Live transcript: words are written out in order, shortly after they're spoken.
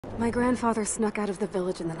My grandfather snuck out of the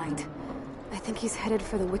village in the night. I think he's headed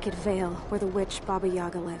for the Wicked Vale, where the witch Baba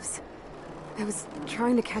Yaga lives. I was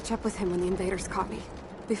trying to catch up with him when the invaders caught me.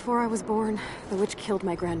 Before I was born, the witch killed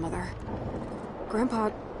my grandmother.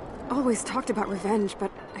 Grandpa always talked about revenge,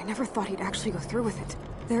 but I never thought he'd actually go through with it.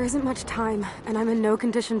 There isn't much time, and I'm in no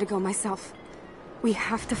condition to go myself. We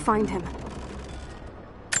have to find him.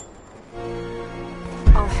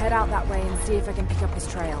 I'll head out that way and see if I can pick up his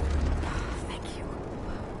trail. Thank you.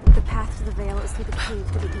 The path to the Vale is through the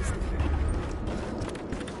cave to the east of here.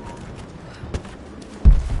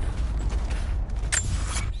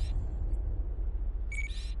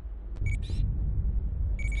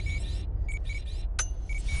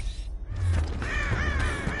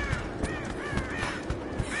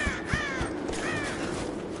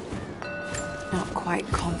 Quite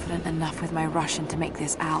confident enough with my Russian to make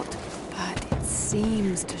this out, but it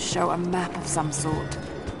seems to show a map of some sort.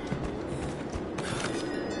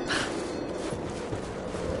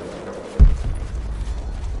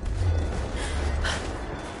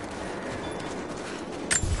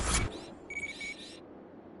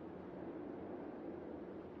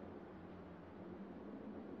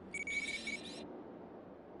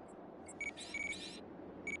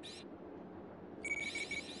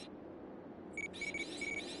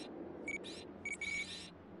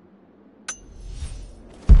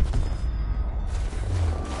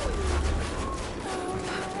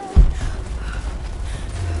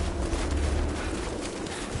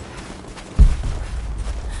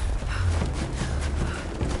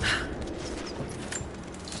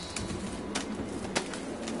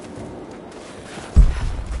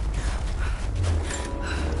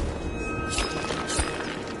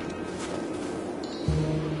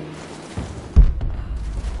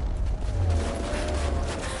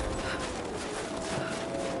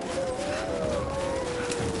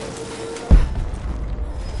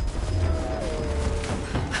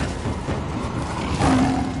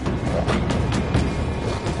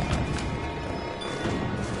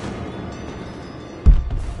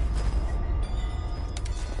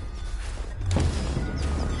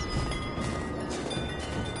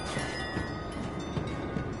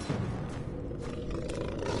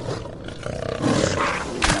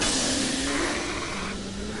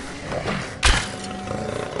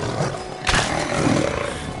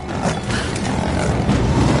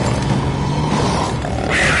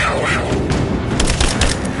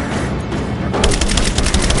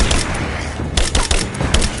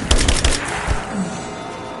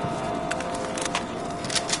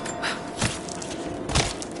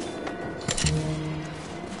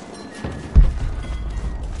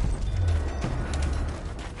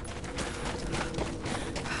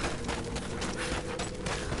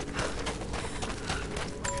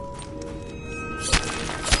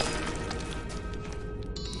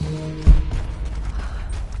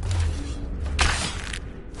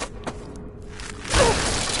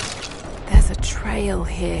 Trail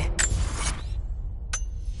here.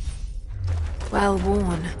 Well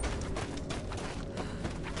worn.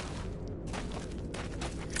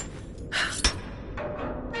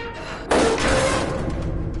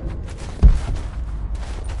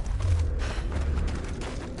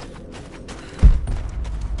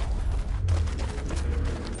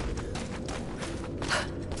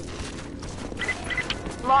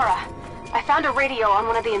 Laura, I found a radio on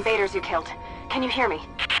one of the invaders you killed. Can you hear me?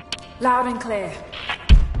 Loud and clear.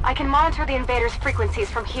 I can monitor the invaders' frequencies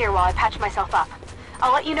from here while I patch myself up.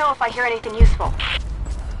 I'll let you know if I hear anything useful.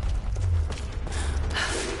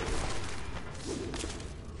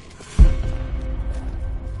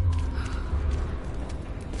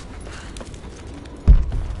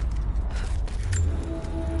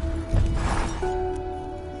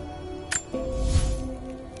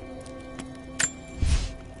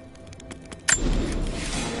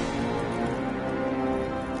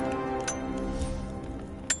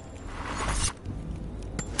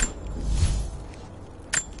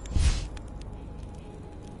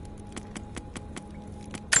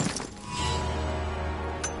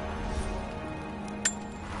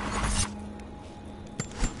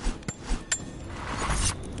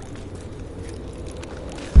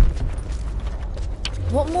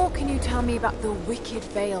 What more can you tell me about the Wicked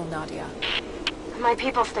Vale, Nadia? My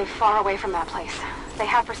people stay far away from that place. They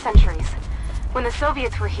have for centuries. When the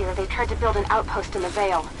Soviets were here, they tried to build an outpost in the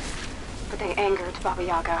Vale. But they angered Baba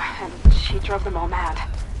Yaga, and she drove them all mad.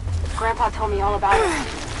 Grandpa told me all about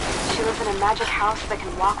her. She lives in a magic house that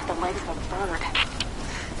can walk with the legs of a bird.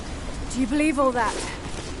 Do you believe all that?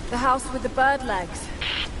 The house with the bird legs?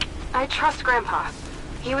 I trust Grandpa.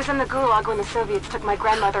 He was in the Gulag when the Soviets took my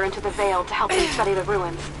grandmother into the Vale to help them study the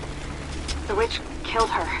ruins. The witch killed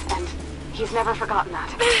her, and he's never forgotten that.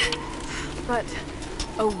 But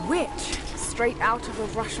a witch straight out of a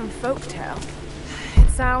Russian folktale? It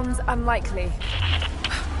sounds unlikely.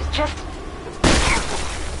 Just be careful.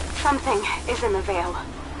 Something is in the Vale.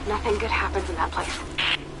 Nothing good happens in that place.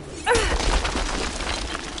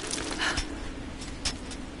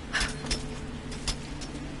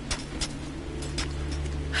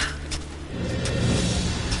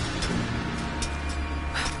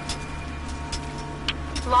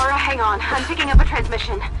 Lara, hang on. I'm picking up a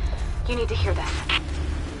transmission. You need to hear this.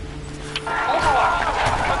 Overwatch!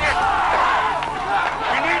 Come in!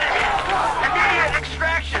 We need immediate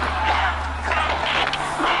extraction!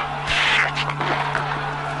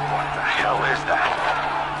 What the hell is that?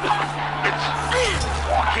 It's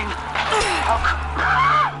walking?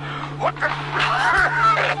 What the...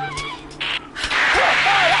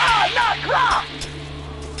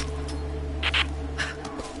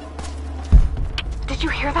 Did you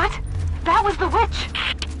hear that? That was the witch!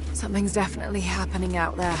 Something's definitely happening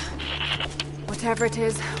out there. Whatever it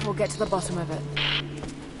is, we'll get to the bottom of it.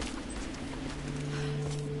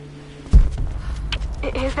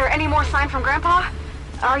 Is there any more sign from Grandpa?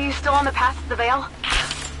 Are you still on the path to the Vale?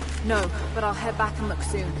 No, but I'll head back and look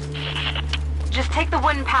soon. Just take the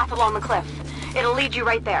wooden path along the cliff. It'll lead you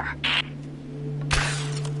right there.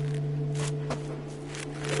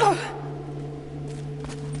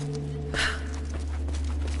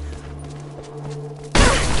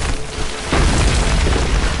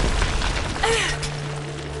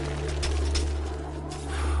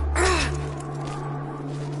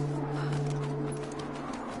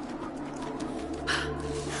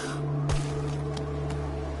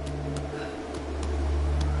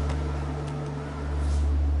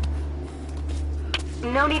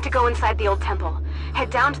 No need to go inside the old temple. Head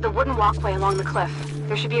down to the wooden walkway along the cliff.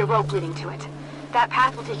 There should be a rope leading to it. That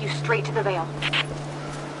path will take you straight to the Vale.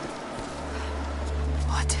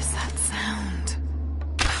 What is that sound?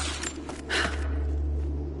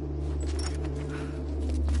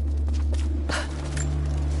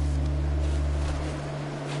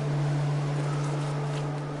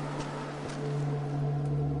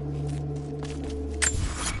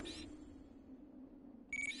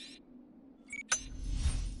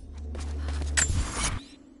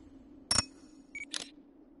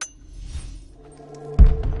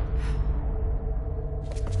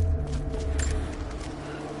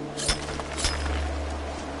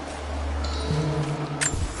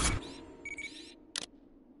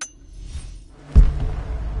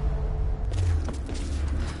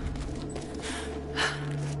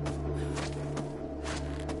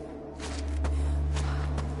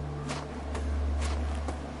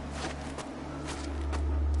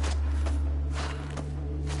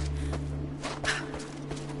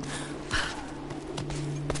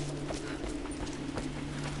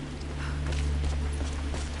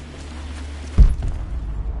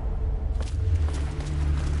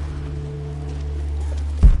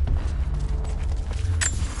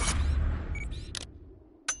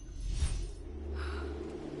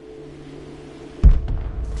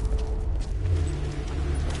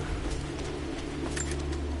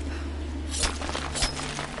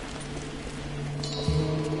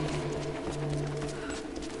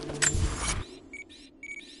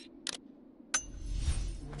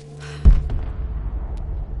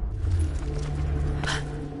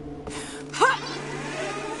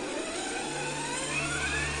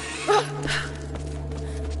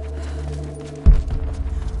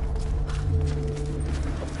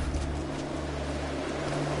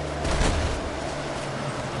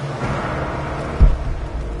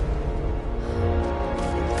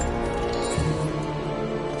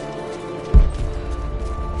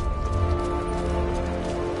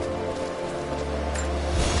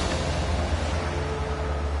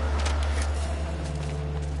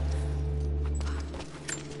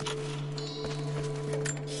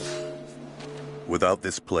 Without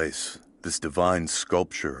this place, this divine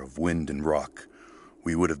sculpture of wind and rock,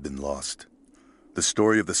 we would have been lost. The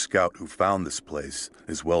story of the scout who found this place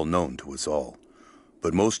is well known to us all,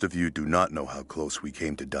 but most of you do not know how close we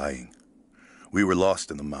came to dying. We were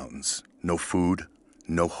lost in the mountains, no food,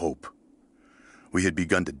 no hope. We had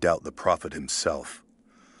begun to doubt the prophet himself,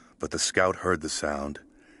 but the scout heard the sound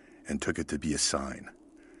and took it to be a sign.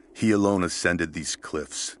 He alone ascended these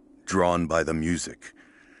cliffs, drawn by the music,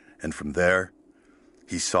 and from there,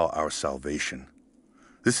 he saw our salvation.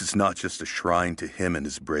 This is not just a shrine to him and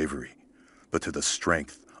his bravery, but to the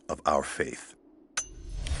strength of our faith.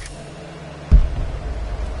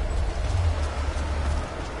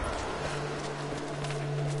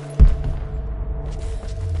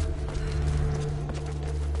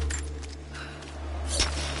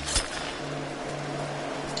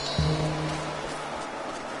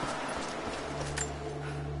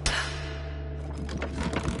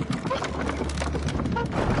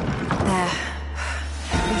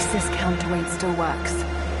 still works.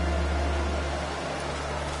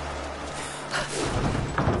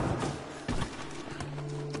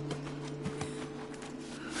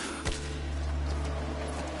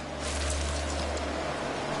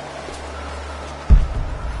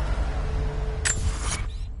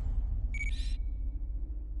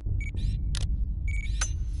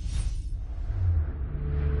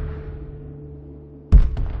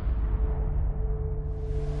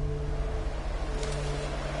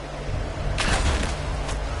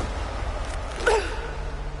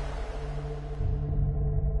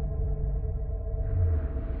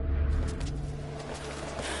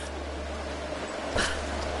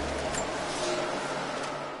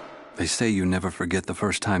 They say you never forget the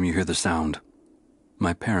first time you hear the sound.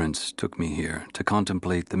 My parents took me here to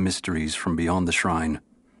contemplate the mysteries from beyond the shrine.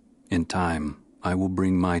 In time, I will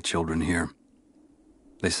bring my children here.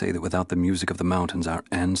 They say that without the music of the mountains, our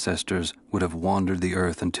ancestors would have wandered the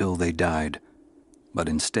earth until they died. But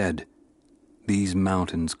instead, these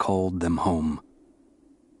mountains called them home,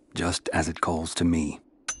 just as it calls to me.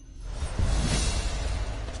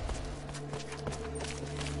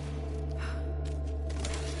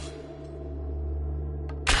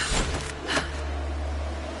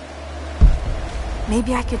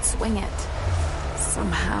 Maybe I could swing it.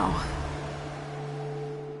 Somehow.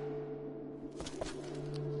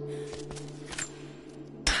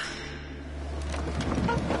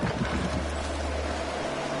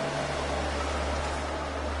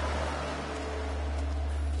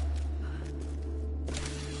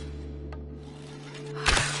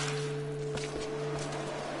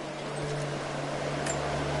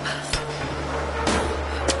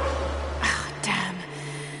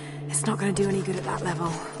 It's not going to do any good at that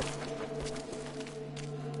level.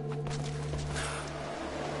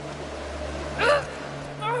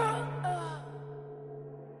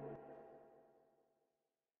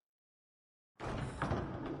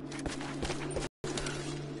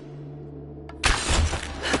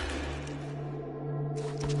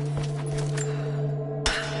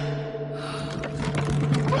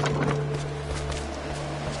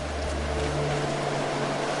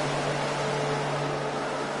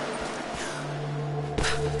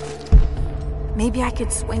 Maybe I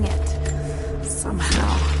could swing it.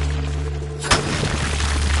 Somehow.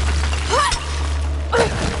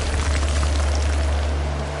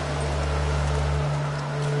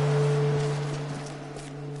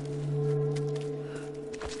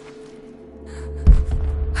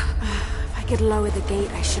 If I could lower the gate,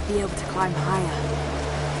 I should be able to climb higher.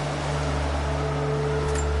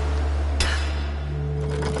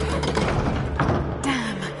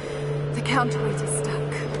 Damn, the counterweight is stuck.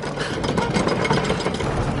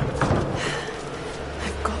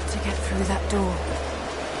 I've got to get through that door.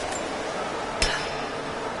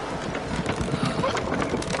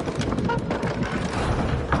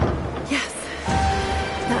 Yes,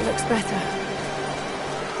 that looks better.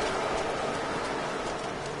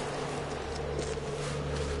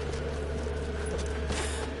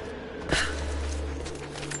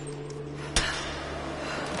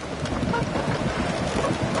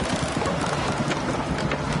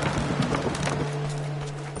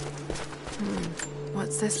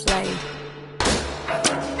 What's this blade?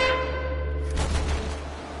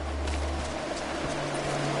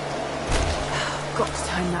 Got to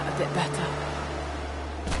time that a bit better.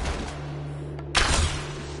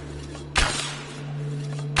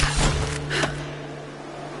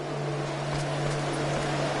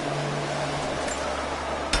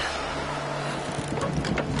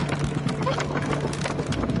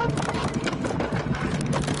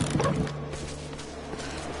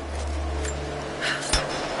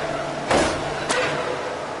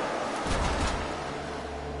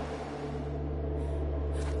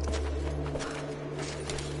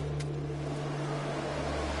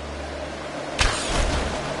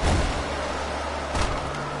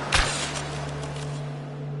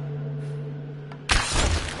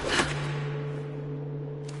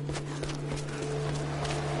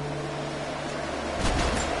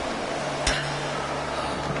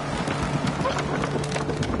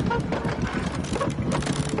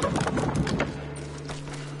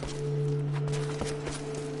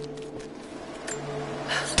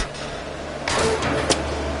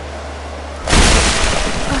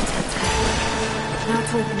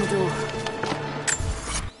 Open the door.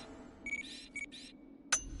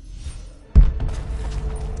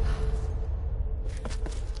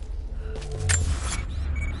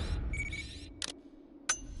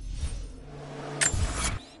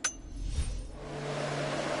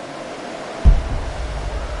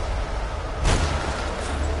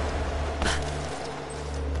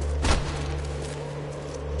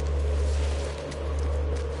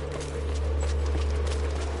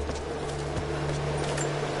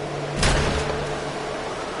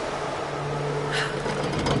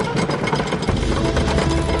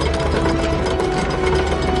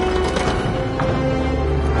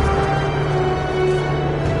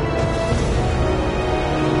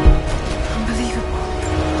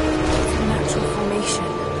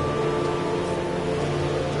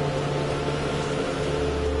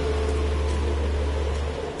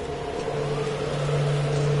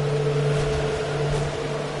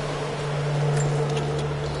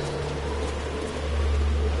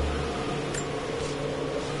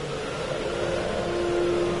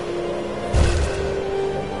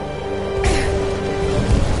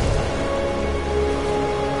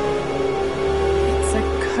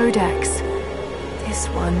 codex. This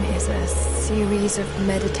one is a series of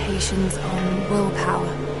meditations on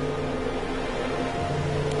willpower.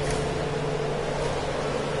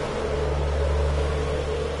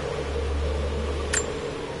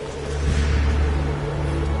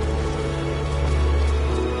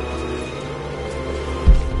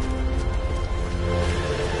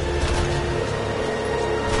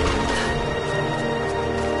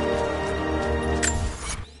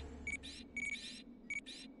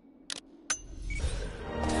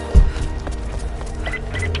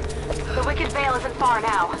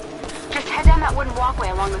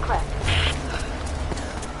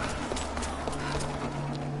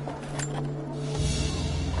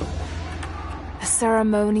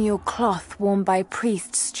 Ceremonial cloth worn by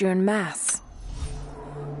priests during Mass.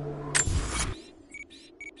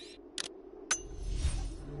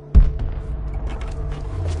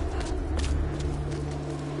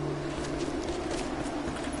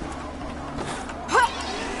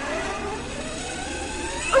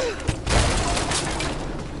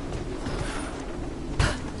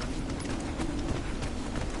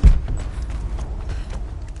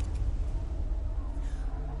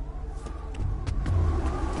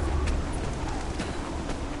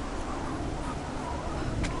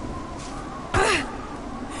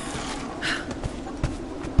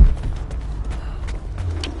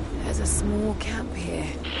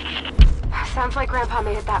 Sounds like Grandpa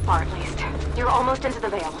made it that far, at least. You're almost into the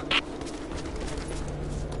Veil.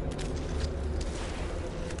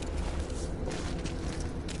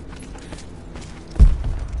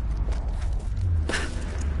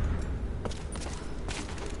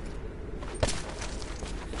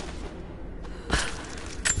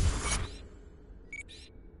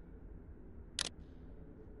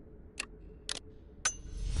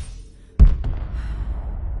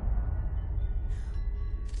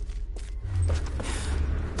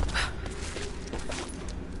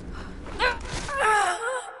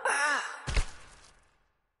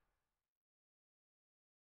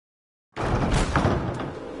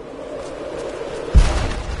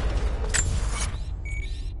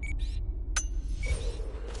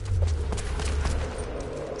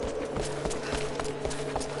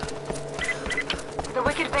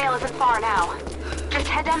 Isn't far now. Just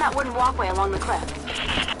head down that wooden walkway along the cliff.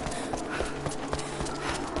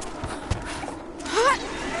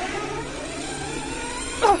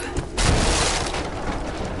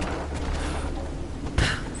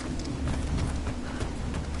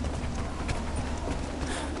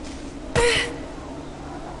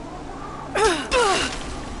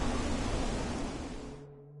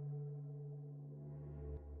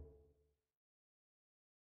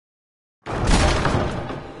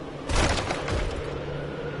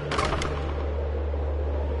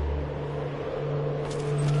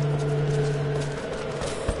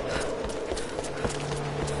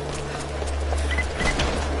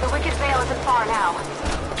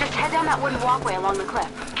 Wooden walkway along the cliff.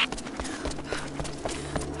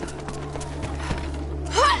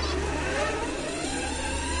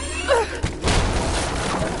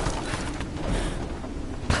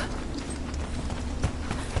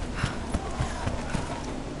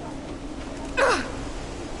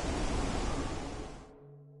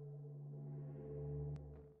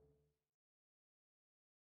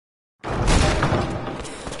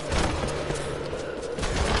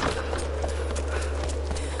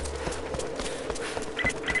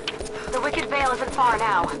 Isn't far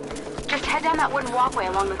now. Just head down that wooden walkway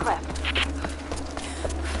along the cliff.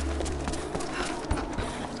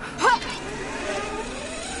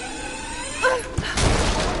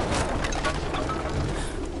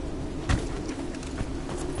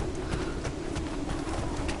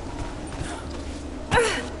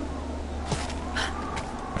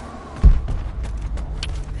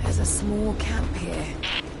 There's a small camp here.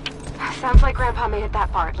 Sounds like Grandpa made it that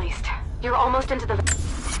far, at least. You're almost into the...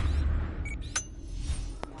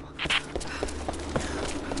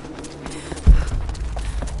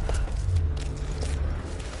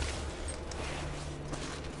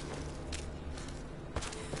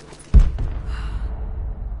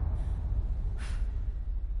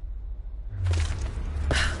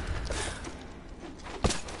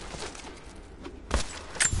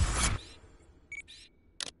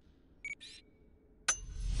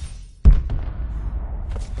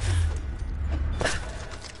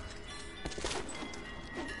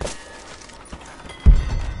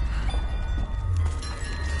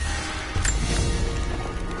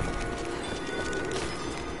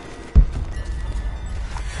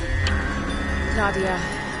 Nadia,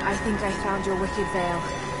 I think I found your wicked veil.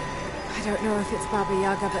 I don't know if it's Baba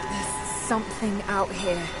Yaga, but there's something out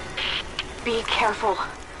here. Be careful.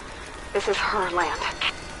 This is her land.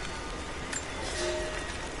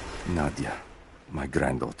 Nadia, my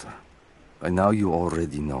granddaughter. By now you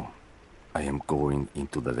already know. I am going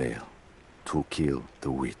into the Vale to kill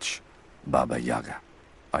the witch, Baba Yaga.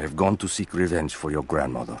 I have gone to seek revenge for your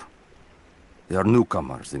grandmother. There are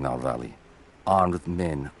newcomers in our valley, armed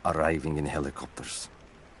men arriving in helicopters.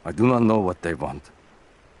 I do not know what they want,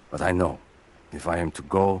 but I know if I am to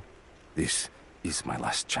go, this is my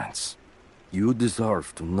last chance. You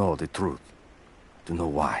deserve to know the truth, to know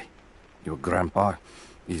why. Your grandpa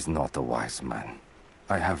is not a wise man.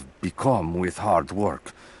 I have become, with hard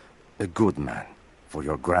work, a good man for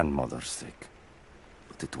your grandmother's sake.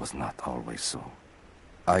 But it was not always so.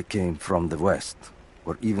 I came from the west,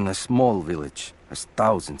 where even a small village has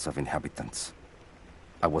thousands of inhabitants.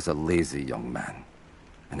 I was a lazy young man,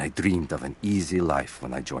 and I dreamed of an easy life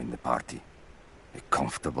when I joined the party. A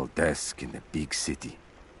comfortable desk in a big city.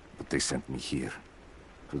 But they sent me here,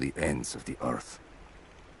 to the ends of the earth,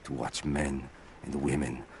 to watch men and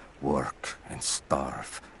women work and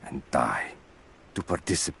starve and die, to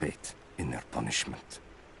participate in their punishment.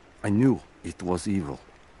 I knew it was evil,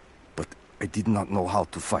 but I did not know how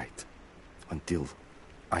to fight until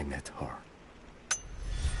I met her.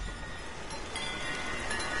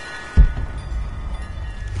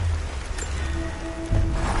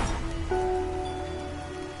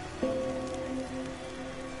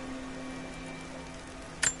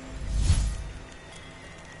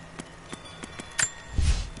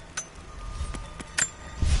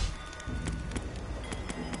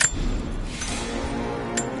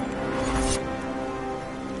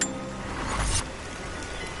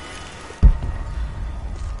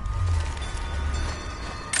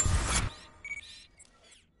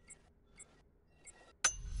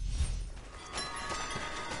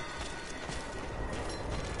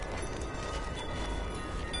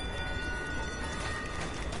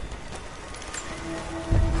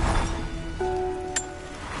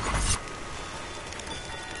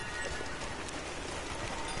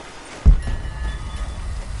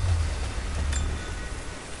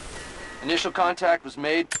 Initial contact was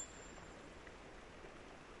made.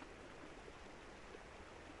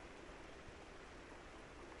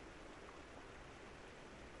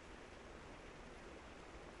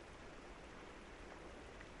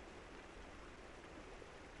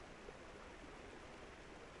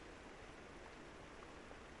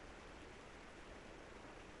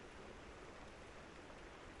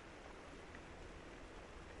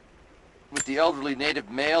 With the elderly native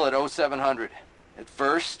male at 0700. At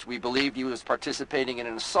first, we believed he was participating in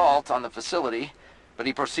an assault on the facility, but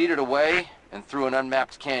he proceeded away and through an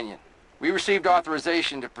unmapped canyon. We received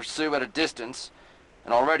authorization to pursue at a distance,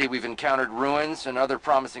 and already we've encountered ruins and other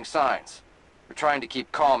promising signs. We're trying to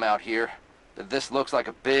keep calm out here, but this looks like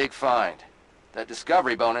a big find. That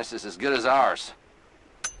discovery bonus is as good as ours.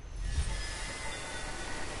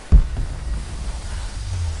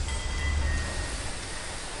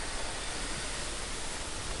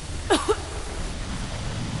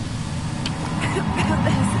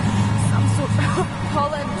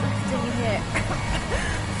 Pollen drifting here.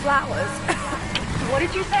 Flowers. What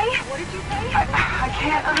did you say? I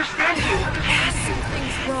can't understand you.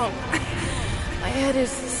 Something's wrong. My head is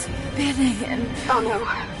spinning and... Oh no.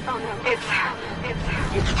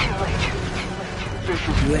 It's too late. This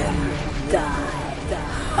is You die.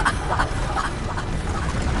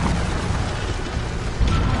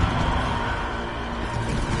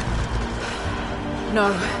 No,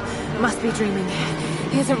 must be dreaming.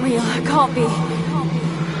 Isn't real, can't be.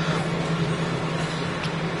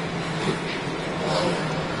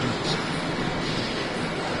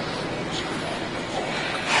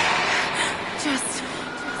 Just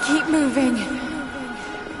keep moving.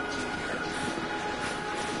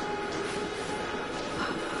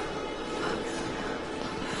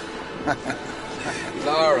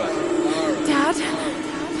 Lara. Dad?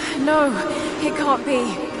 No, it can't be.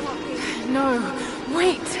 No,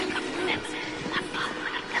 wait.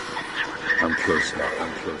 I'm close now.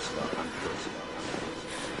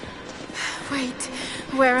 Wait,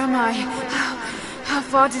 where am I? How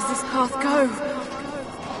far does this path go?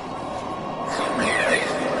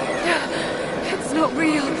 It's not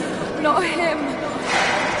real. Not him.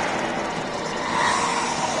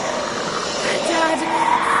 Dad,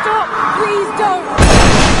 stop! Please don't!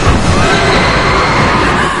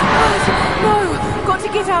 No! Got to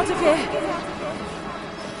get out of here!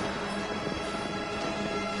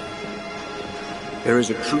 There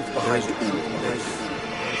is a truth behind all of this.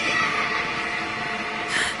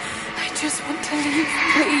 I just want to leave,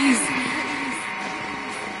 please.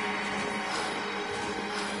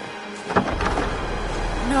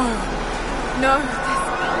 No,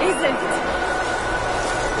 isn't.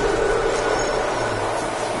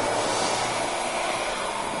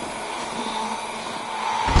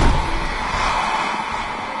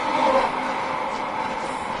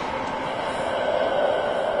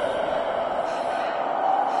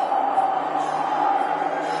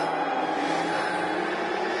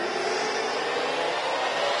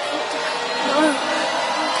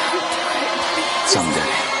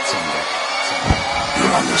 Someday.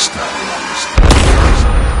 You'll understand.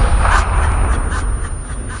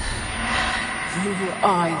 Who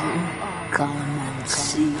are you? Come and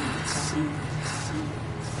see.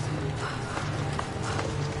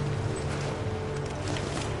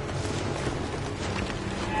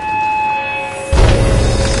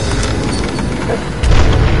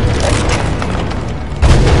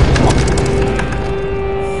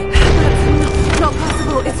 Not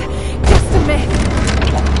possible. It's just a myth.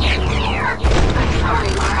 I'm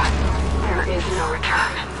sorry, Lara. There is no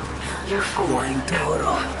return. You're going to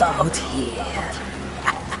rot out here.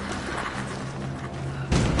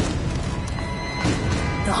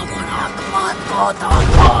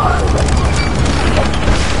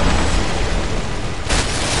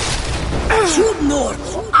 Shoot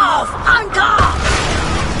north of Anka!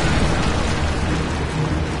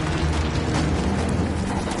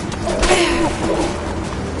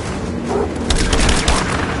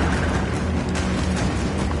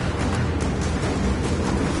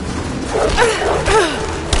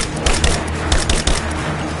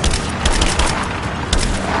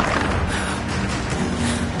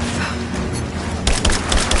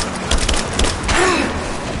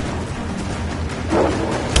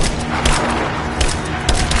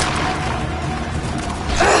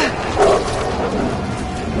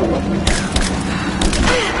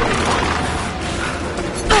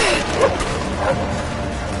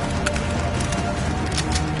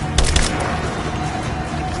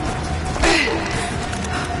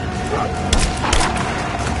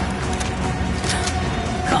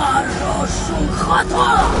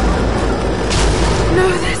 No,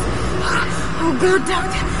 this... Oh, God,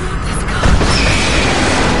 don't. Let's go.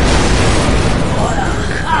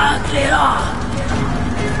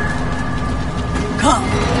 Come,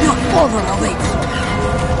 your father awaits.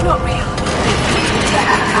 Not real.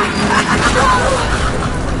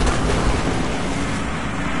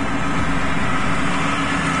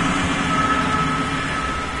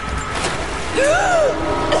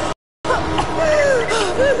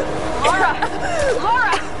 Lara!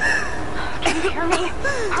 Can you hear me?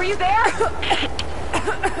 Are you there?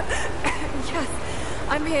 Yes,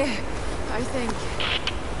 I'm here, I think.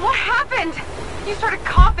 What happened? You started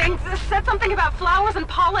coughing, said something about flowers and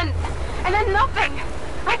pollen, and then nothing.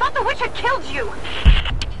 I thought the witch had killed you.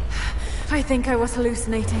 I think I was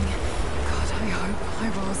hallucinating. God, I hope I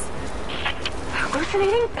was.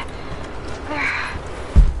 Hallucinating?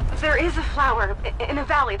 There is a flower in a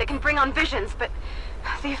valley that can bring on visions, but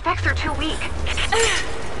the effects are too weak.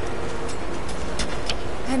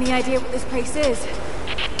 Any idea what this place is?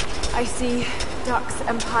 I see ducks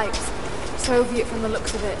and pipes. Soviet from the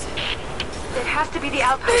looks of it. It has to be the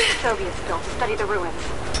outpost the Soviets built to study the ruins.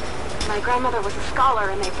 My grandmother was a scholar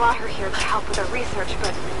and they brought her here to help with her research,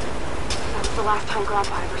 but that was the last time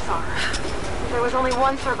Grandpa ever saw her. There was only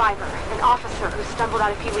one survivor, an officer who stumbled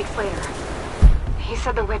out a few weeks later. He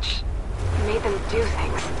said the witch made them do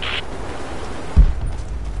things.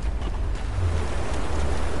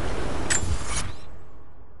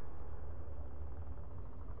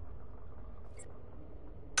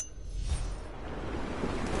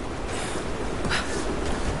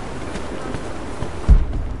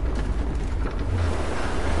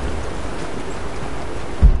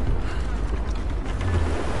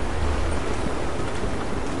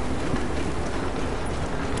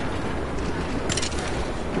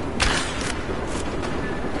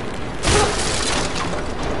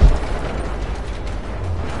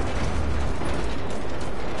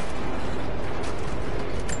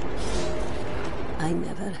 I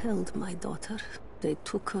never held my daughter. They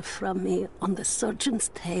took her from me on the surgeon's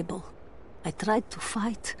table. I tried to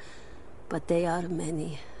fight, but they are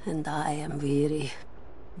many, and I am weary.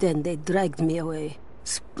 Then they dragged me away,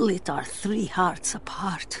 split our 3 hearts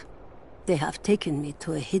apart. They have taken me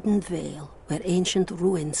to a hidden vale where ancient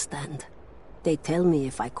ruins stand. They tell me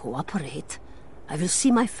if I cooperate, I will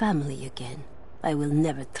see my family again. I will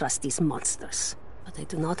never trust these monsters, but I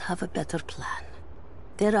do not have a better plan.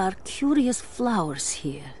 There are curious flowers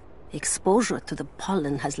here. Exposure to the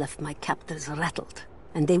pollen has left my captors rattled,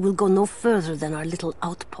 and they will go no further than our little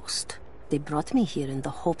outpost. They brought me here in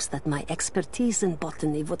the hopes that my expertise in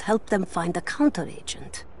botany would help them find a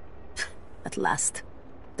counteragent. At last,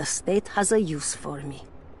 the state has a use for me.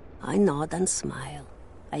 I nod and smile.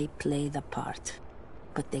 I play the part.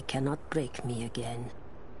 But they cannot break me again.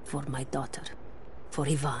 For my daughter. For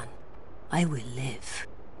Ivan. I will live.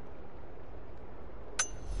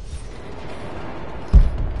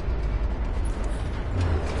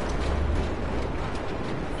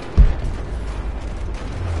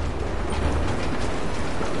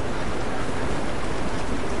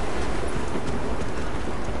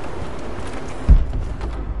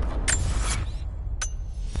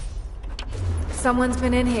 Someone's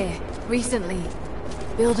been in here, recently.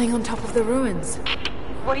 Building on top of the ruins.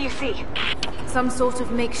 What do you see? Some sort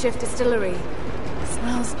of makeshift distillery.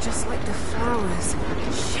 Smells just like the flowers.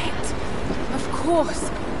 Shit! Of course!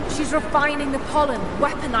 She's refining the pollen,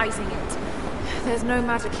 weaponizing it. There's no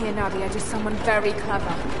magic here, Nadia, just someone very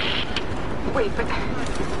clever. Wait, but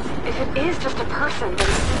if it is just a person,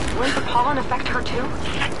 then wouldn't the pollen affect her too?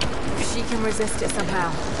 If she can resist it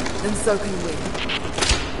somehow, then so can we.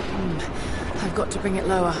 I've got to bring it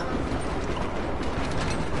lower.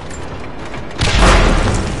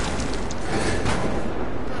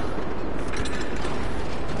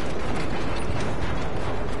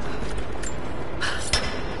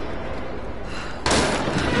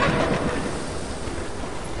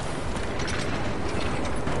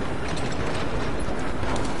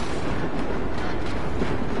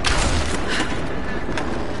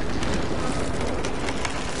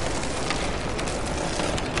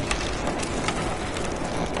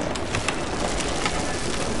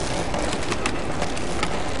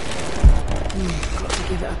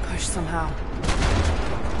 Give it a push somehow.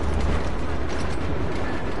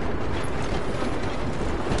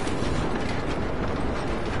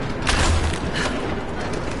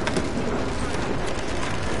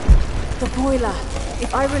 The boiler.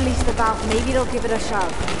 If I release the valve, maybe it'll give it a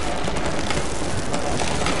shove.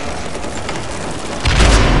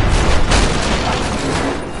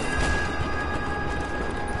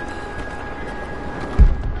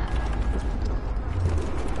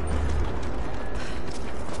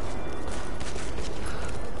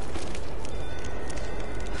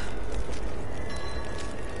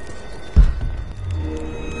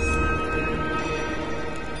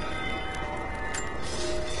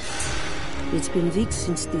 It's been weeks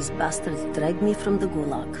since these bastards dragged me from the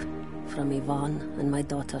Gulag, from Ivan and my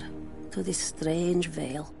daughter, to this strange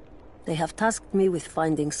veil. They have tasked me with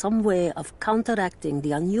finding some way of counteracting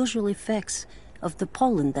the unusual effects of the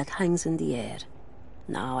pollen that hangs in the air.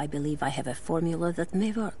 Now I believe I have a formula that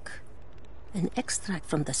may work. An extract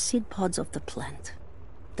from the seed pods of the plant.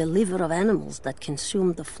 The liver of animals that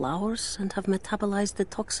consume the flowers and have metabolized the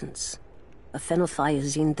toxins. A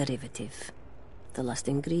phenothiazine derivative. The last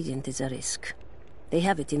ingredient is a risk. They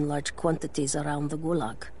have it in large quantities around the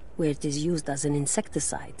Gulag, where it is used as an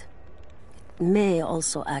insecticide. It may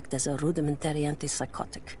also act as a rudimentary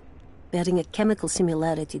antipsychotic, bearing a chemical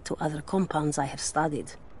similarity to other compounds I have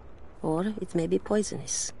studied. Or it may be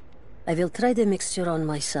poisonous. I will try the mixture on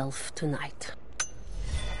myself tonight.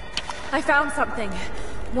 I found something.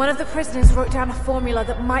 One of the prisoners wrote down a formula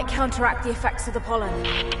that might counteract the effects of the pollen.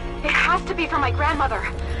 It has to be for my grandmother.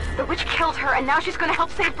 The witch killed her, and now she's gonna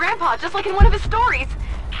help save Grandpa, just like in one of his stories.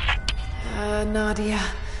 Nadia.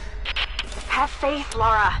 Have faith,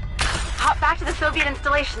 Lara. Hop back to the Soviet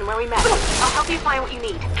installation where we met. I'll help you find what you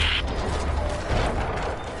need.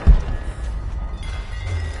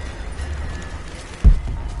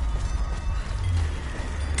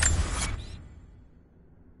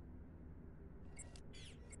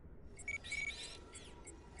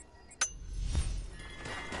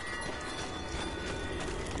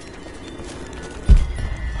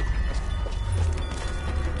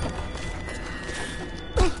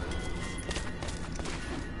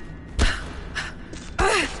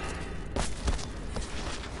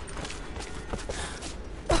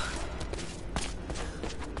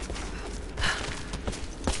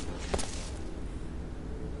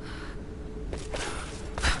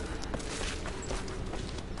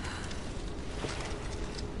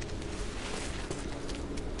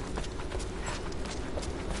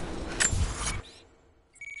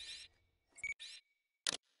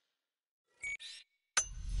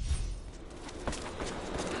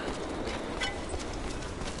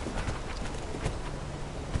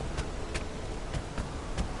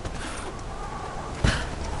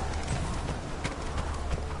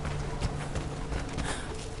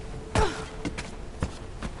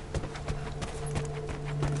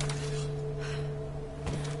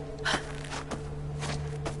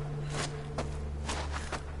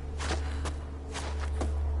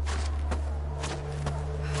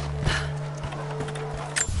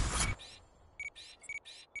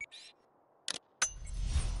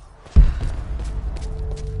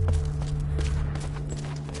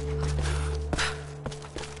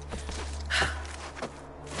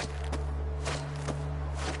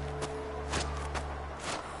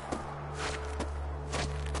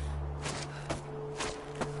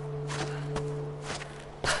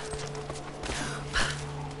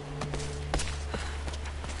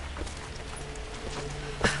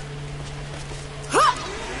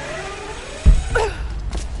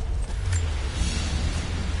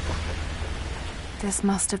 This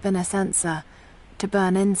must have been a censer to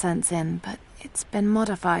burn incense in, but it's been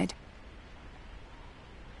modified.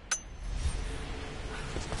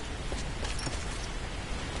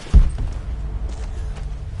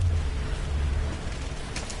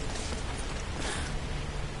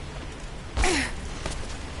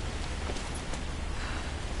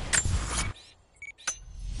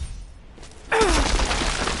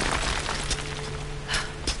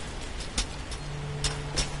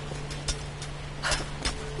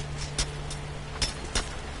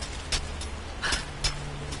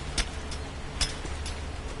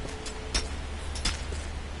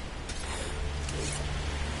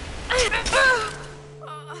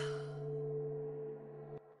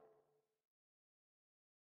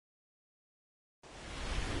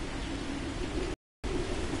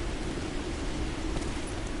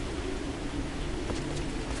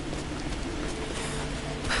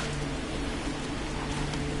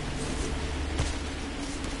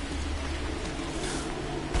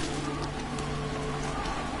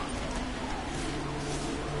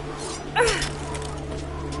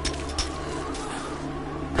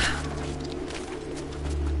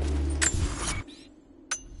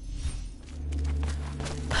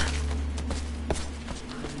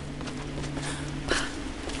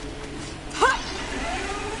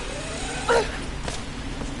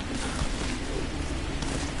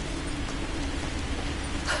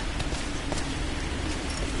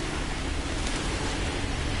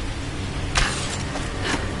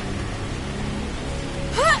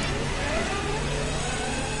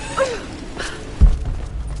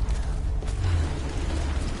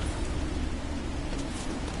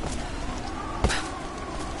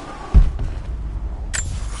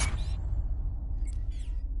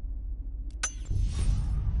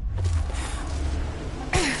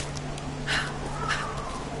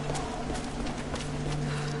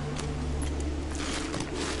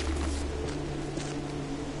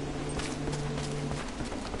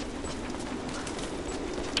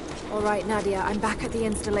 All right, Nadia, I'm back at the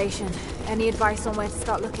installation. Any advice on where to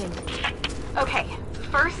start looking? Okay,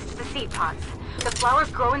 first, the seed pods. The flowers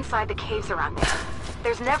grow inside the caves around there.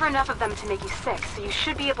 There's never enough of them to make you sick, so you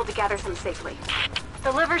should be able to gather some safely.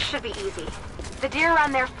 The livers should be easy. The deer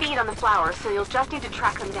around there feed on the flowers, so you'll just need to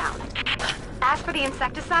track them down. As for the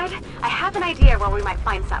insecticide, I have an idea where we might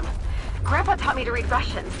find some. Grandpa taught me to read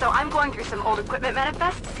Russian, so I'm going through some old equipment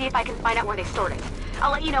manifests to see if I can find out where they stored it.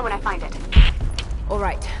 I'll let you know when I find it. All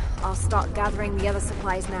right, I'll start gathering the other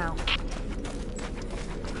supplies now.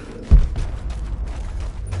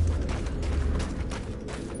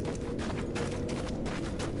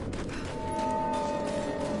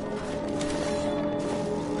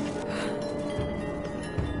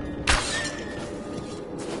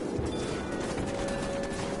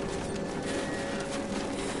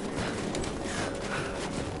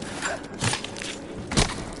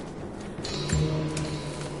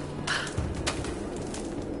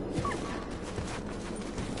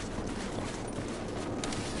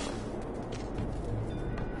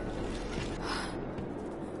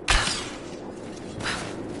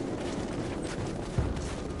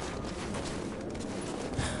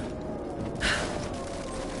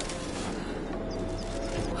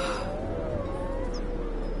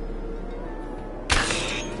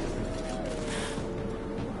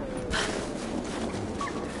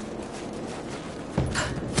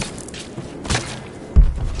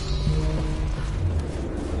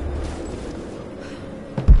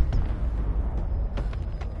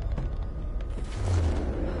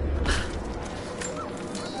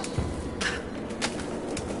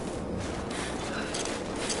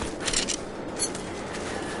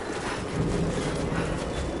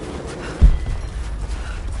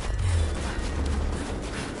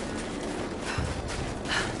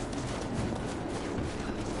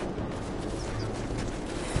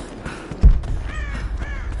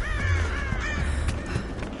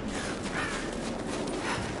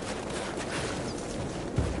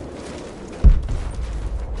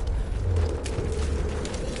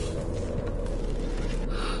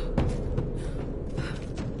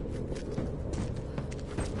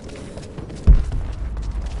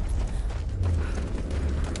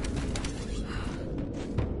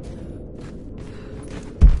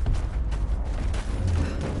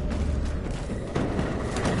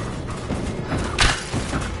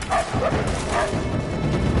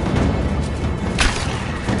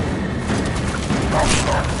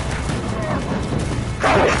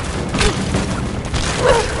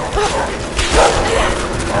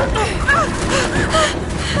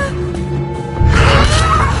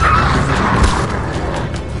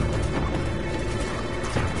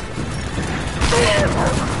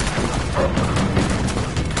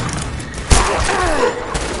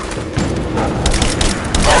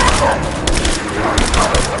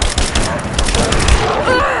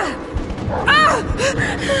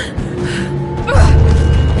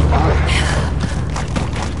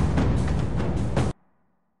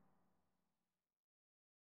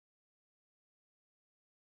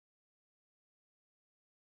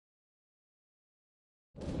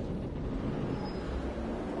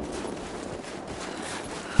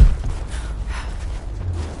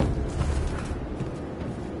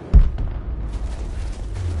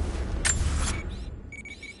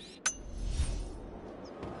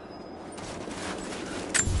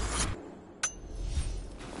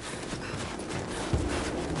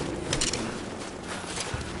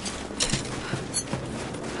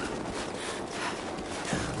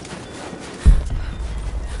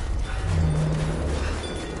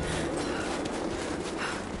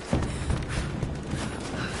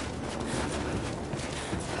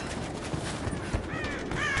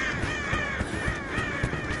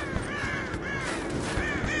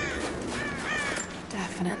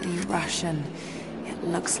 Russian. It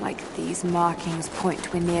looks like these markings point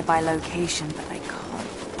to a nearby location, but I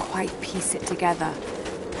can't quite piece it together.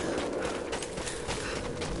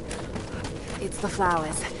 It's the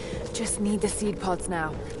flowers. Just need the seed pods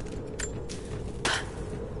now.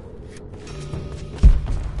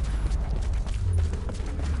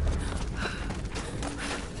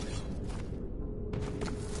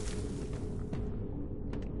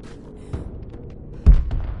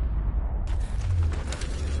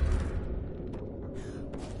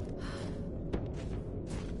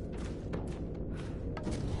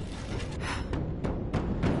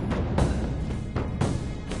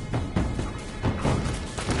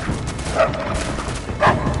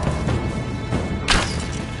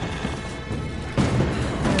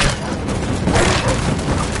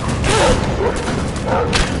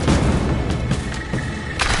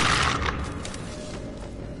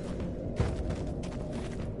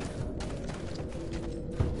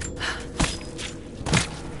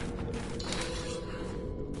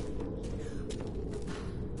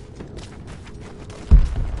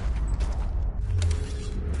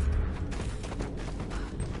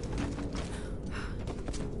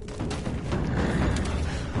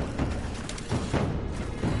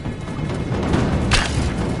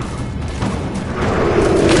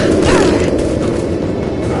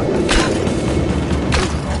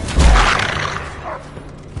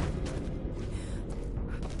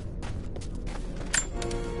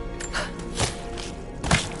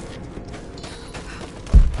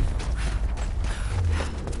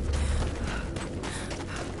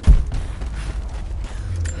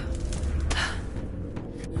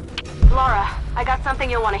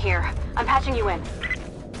 Something you'll want to hear. I'm patching you in.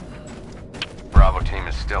 Bravo team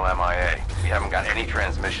is still MIA. We haven't got any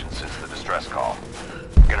transmissions since the distress call.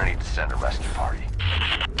 Gonna need to send a rescue party.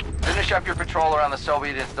 Finish up your patrol around the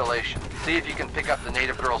Soviet installation. See if you can pick up the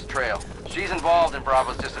native girl's trail. She's involved in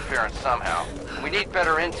Bravo's disappearance somehow. We need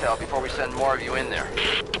better intel before we send more of you in there.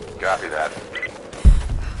 Copy that.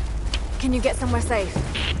 Can you get somewhere safe?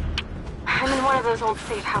 I'm in one of those old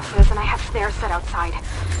safe houses, and I have stairs set outside.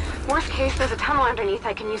 Worst case, there's a tunnel underneath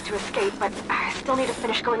I can use to escape, but I still need to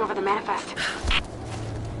finish going over the manifest.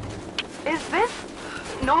 Is this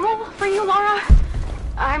normal for you, Laura?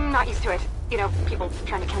 I'm not used to it. You know, people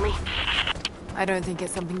trying to kill me. I don't think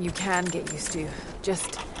it's something you can get used to.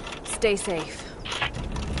 Just stay safe.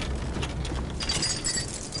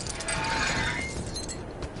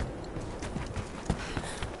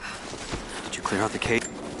 Did you clear out the cave?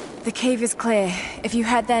 The cave is clear. If you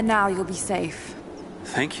head there now, you'll be safe.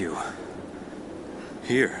 Thank you.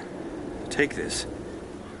 Here, take this.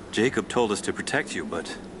 Jacob told us to protect you,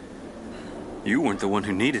 but you weren't the one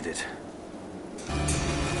who needed it.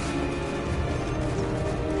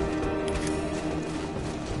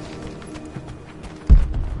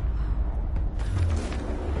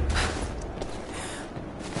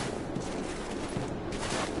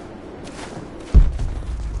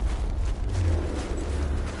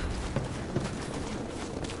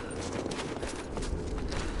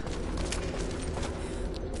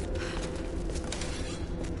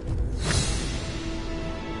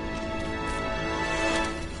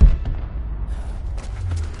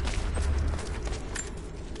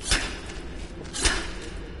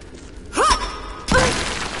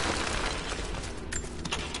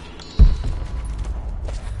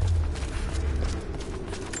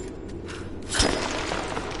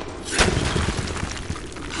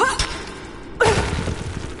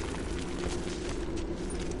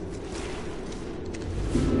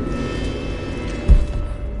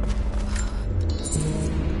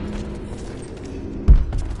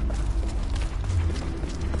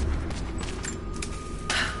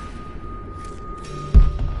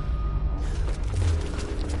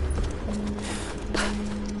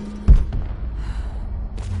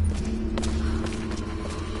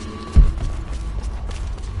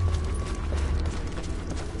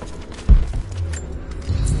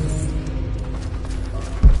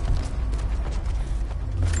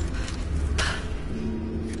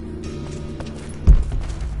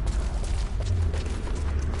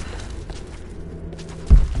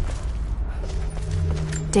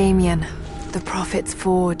 Damien, the Prophet's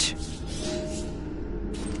Forge.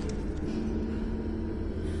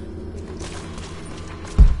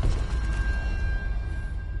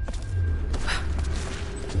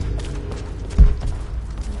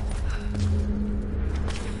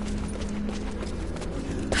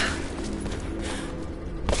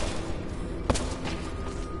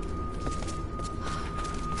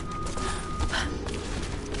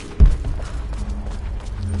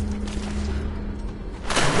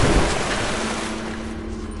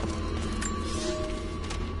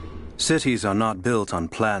 Cities are not built on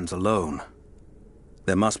plans alone.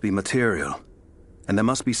 There must be material, and there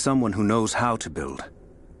must be someone who knows how to build.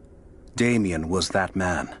 Damien was that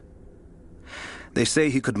man. They say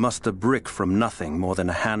he could muster brick from nothing more than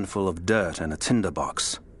a handful of dirt and a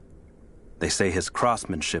tinderbox. They say his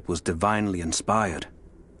craftsmanship was divinely inspired.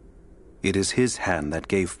 It is his hand that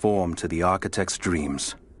gave form to the architect's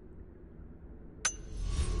dreams.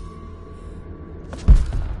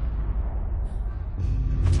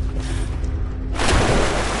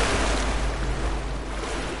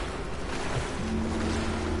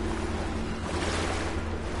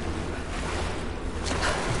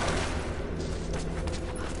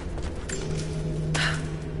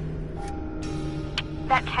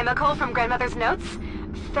 That chemical from Grandmother's notes?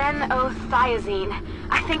 Phenothiazine.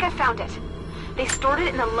 I think I found it. They stored it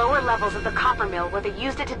in the lower levels of the copper mill where they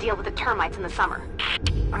used it to deal with the termites in the summer.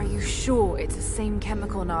 Are you sure it's the same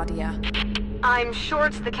chemical, Nadia? I'm sure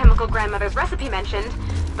it's the chemical Grandmother's recipe mentioned,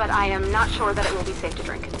 but I am not sure that it will be safe to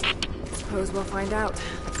drink. Suppose we'll find out.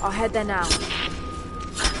 I'll head there now.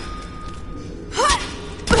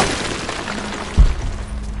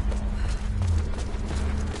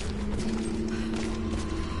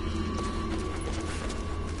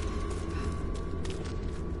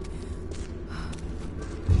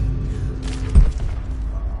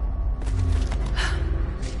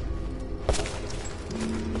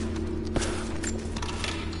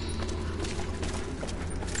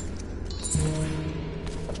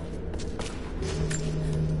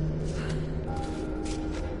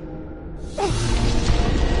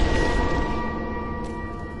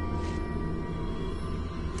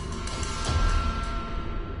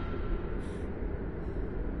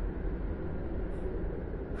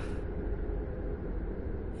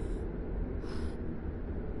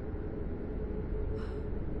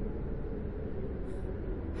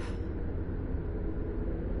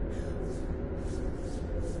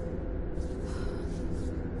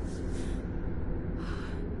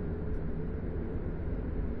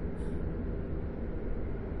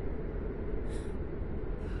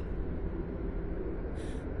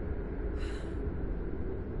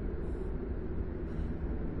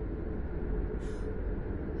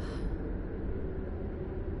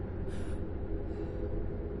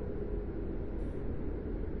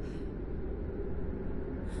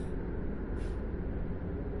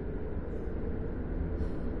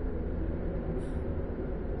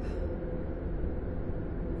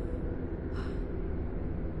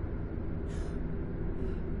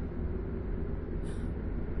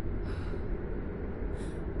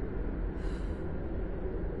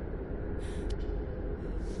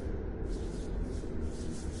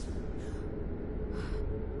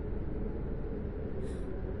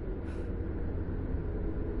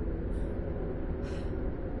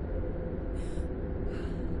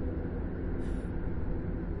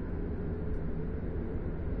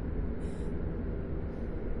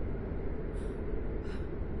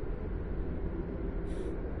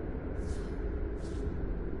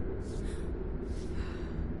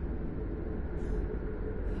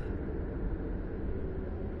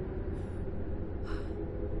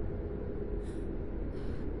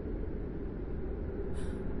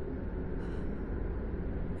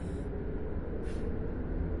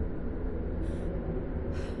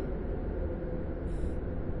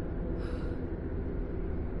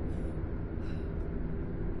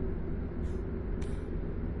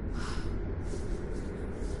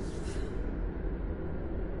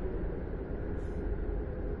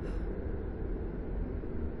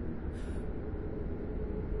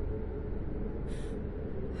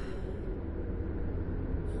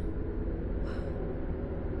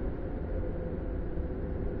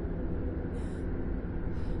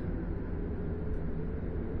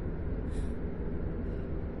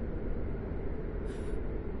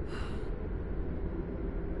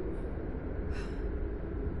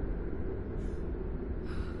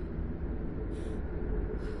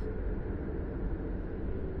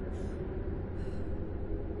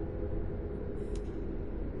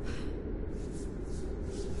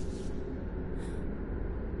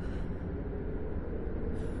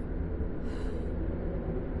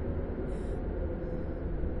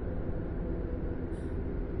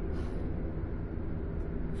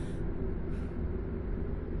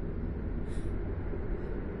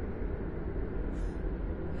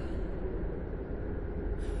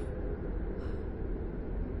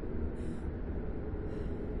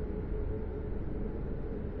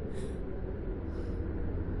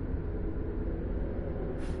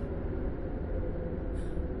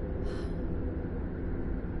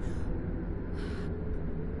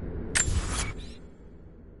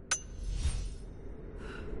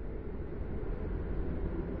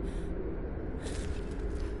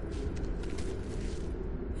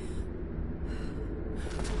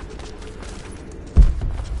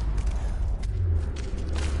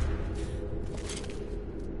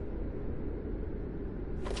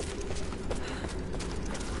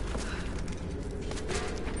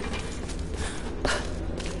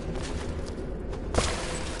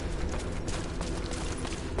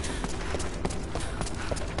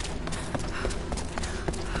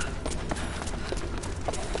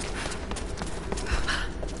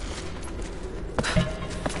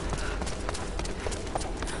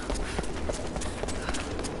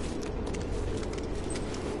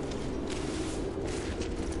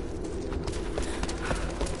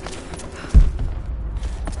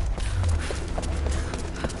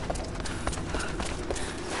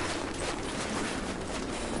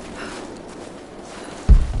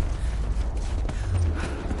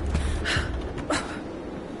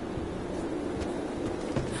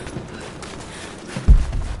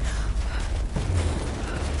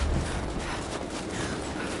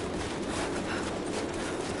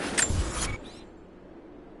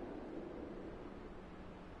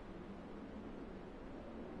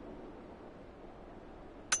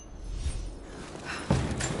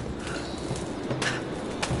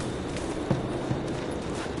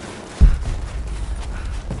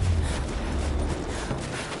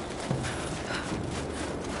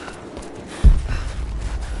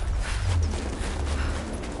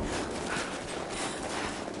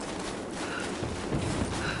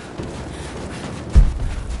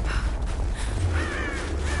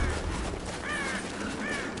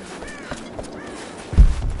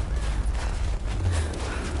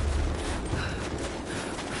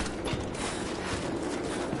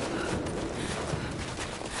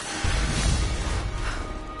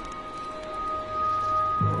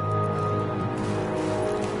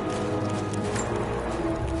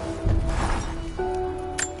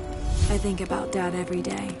 think about Dad every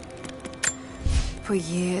day. For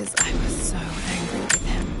years, I was so angry with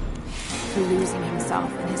him. For losing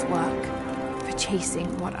himself in his work. For chasing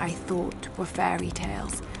what I thought were fairy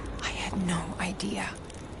tales. I had no idea.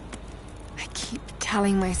 I keep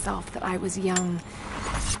telling myself that I was young,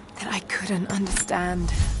 that I couldn't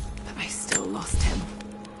understand, but I still lost him.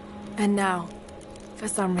 And now, for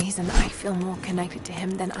some reason, I feel more connected to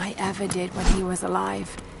him than I ever did when he was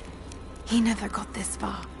alive. He never got this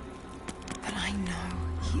far, but I know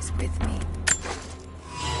he's with me.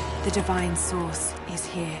 The divine source is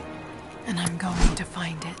here, and I'm going to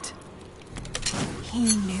find it.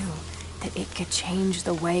 He knew that it could change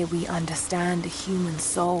the way we understand a human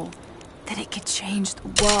soul, that it could change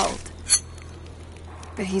the world.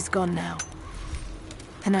 But he's gone now,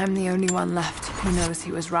 and I'm the only one left who knows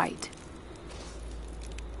he was right.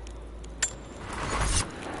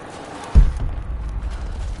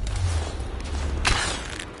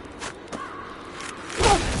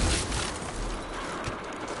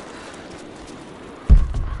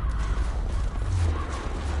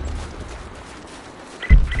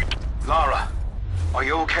 Lara, are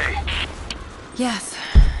you okay? Yes,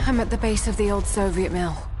 I'm at the base of the old Soviet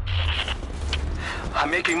mill.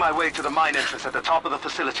 I'm making my way to the mine entrance at the top of the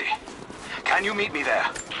facility. Can you meet me there?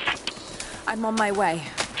 I'm on my way.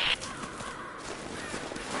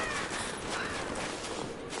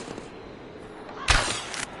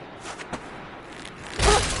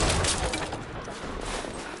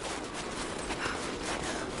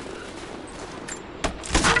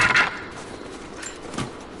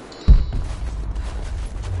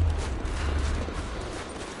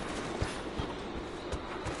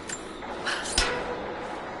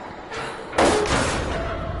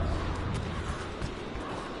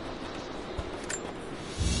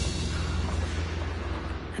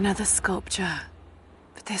 Another sculpture,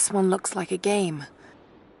 but this one looks like a game.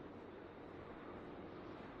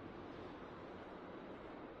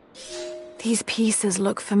 These pieces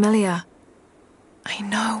look familiar. I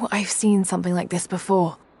know I've seen something like this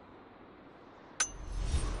before.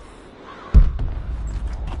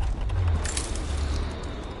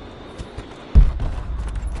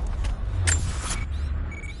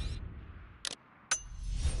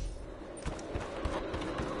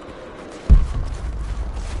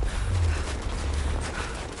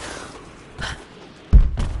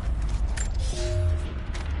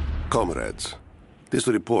 Comrades, this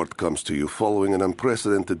report comes to you following an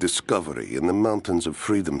unprecedented discovery in the mountains of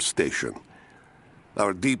Freedom Station.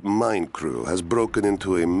 Our deep mine crew has broken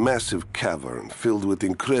into a massive cavern filled with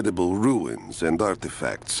incredible ruins and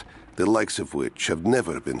artifacts, the likes of which have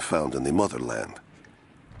never been found in the motherland.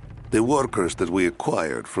 The workers that we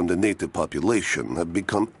acquired from the native population have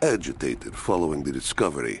become agitated following the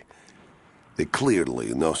discovery. They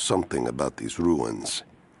clearly know something about these ruins.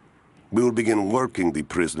 We will begin working the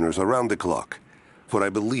prisoners around the clock, for I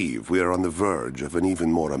believe we are on the verge of an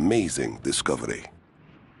even more amazing discovery.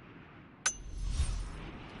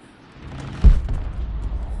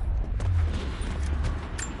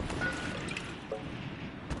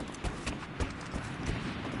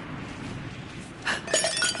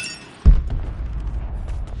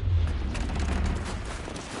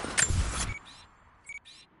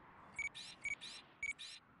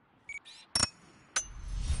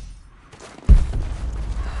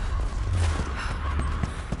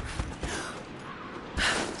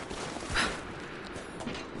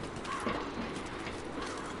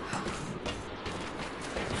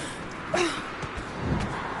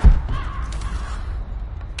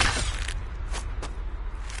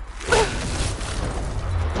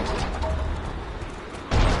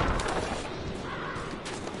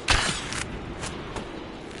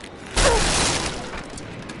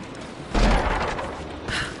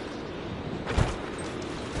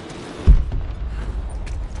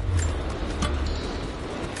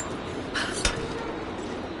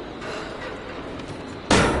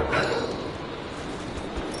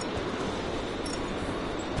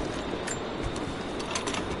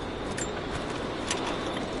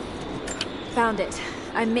 Found it.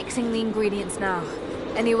 I'm mixing the ingredients now.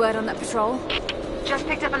 Any word on that patrol? Just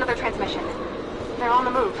picked up another transmission. They're on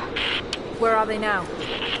the move. Where are they now?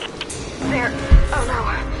 Oh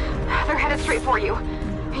no. They're headed straight for you.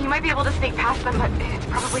 You might be able to sneak past them, but it's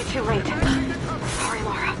probably too late. Sorry,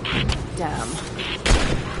 Laura. Damn.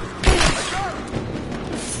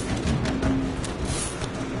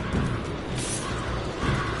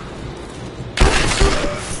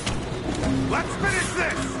 Let's finish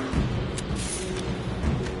this!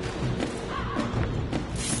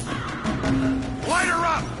 Light her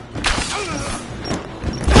up!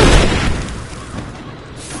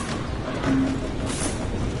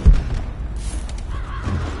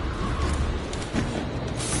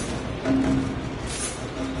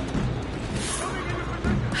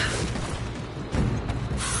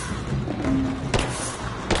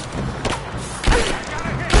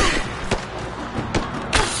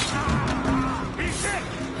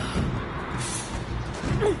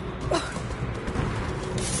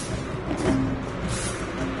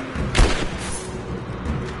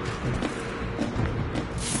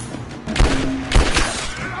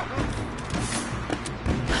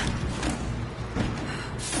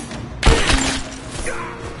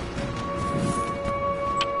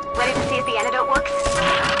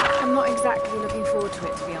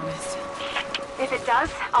 does,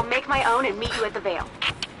 I'll make my own and meet you at the Vale.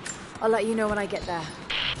 I'll let you know when I get there.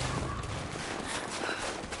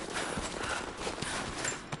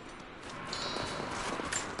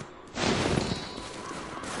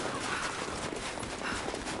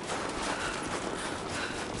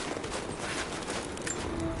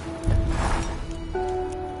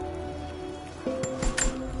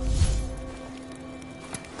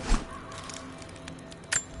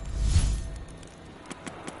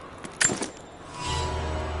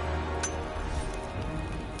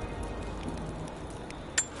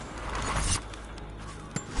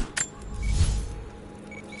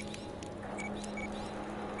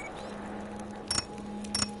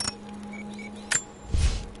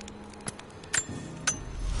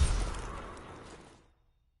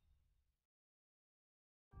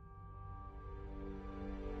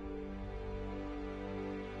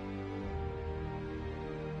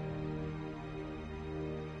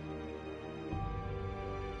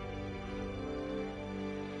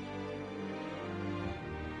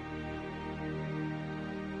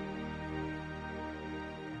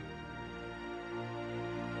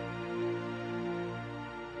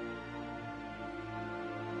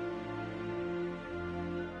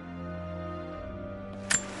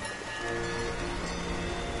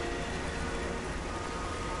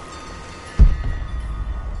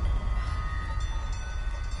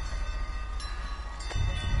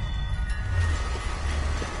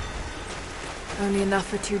 Only enough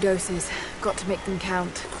for 2 doses. Got to make them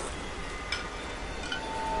count.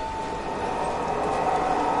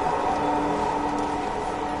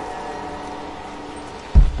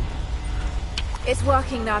 It's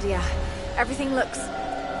working, Nadia. Everything looks...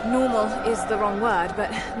 normal is the wrong word, but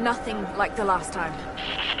nothing like the last time.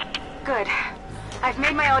 Good. I've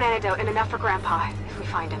made my own antidote and enough for Grandpa, if we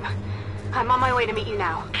find him. I'm on my way to meet you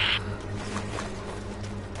now.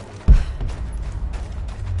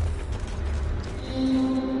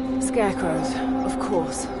 Scarecrows, of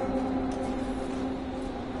course.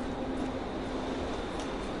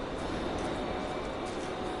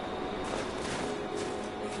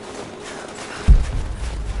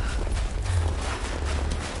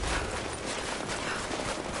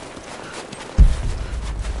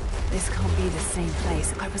 This can't be the same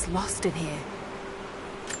place. I was lost in here.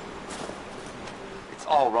 It's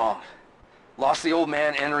all wrong. Lost the old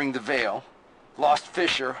man entering the Vale. Lost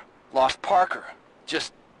Fisher. Lost Parker.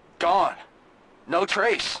 Just gone. No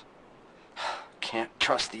trace. Can't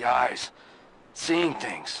trust the eyes. Seeing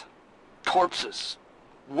things. Corpses.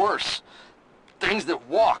 Worse. Things that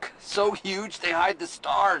walk. So huge they hide the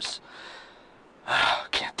stars.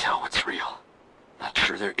 Can't tell what's real. Not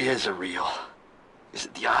sure there is a real. Is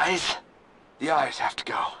it the eyes? The eyes have to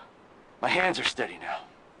go. My hands are steady now.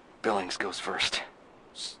 Billings goes first.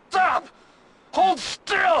 Stop! Hold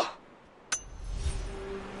still!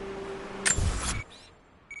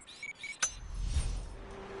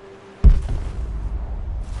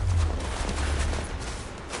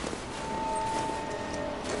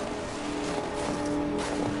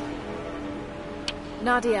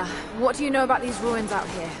 Nadia, what do you know about these ruins out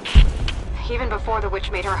here? Even before the witch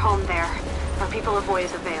made her home there, our people avoided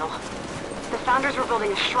the Vale. The Founders were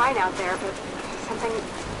building a shrine out there, but something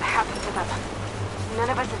happened to them. None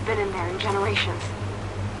of us have been in there in generations.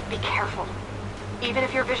 Be careful. Even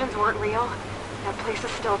if your visions weren't real, that place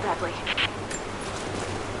is still deadly.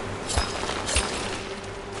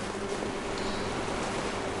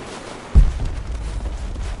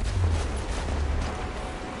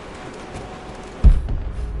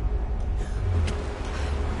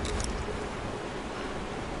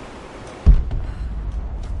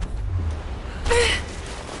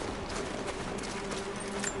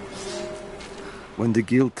 When the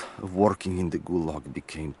guilt of working in the Gulag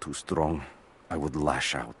became too strong, I would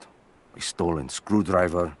lash out. A stolen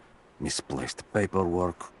screwdriver, misplaced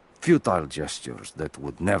paperwork, futile gestures that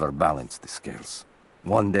would never balance the scales.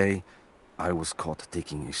 One day, I was caught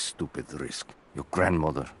taking a stupid risk. Your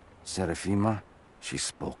grandmother, Serafima, she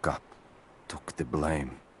spoke up, took the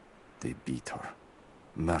blame. They beat her,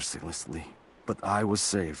 mercilessly. But I was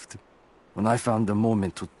saved. When I found the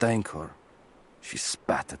moment to thank her, she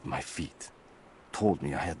spat at my feet. Told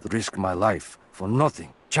me I had risked my life for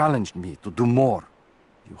nothing, challenged me to do more.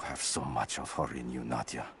 You have so much of her in you,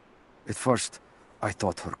 Nadia. At first, I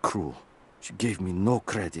thought her cruel. She gave me no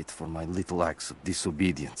credit for my little acts of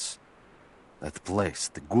disobedience. That place,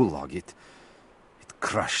 the Gulag, it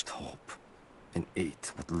crushed hope and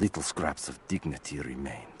ate what little scraps of dignity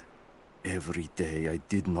remained. Every day I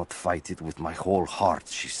did not fight it with my whole heart,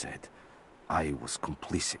 she said. I was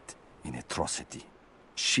complicit in atrocity.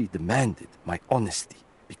 She demanded my honesty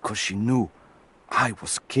because she knew I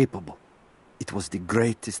was capable. It was the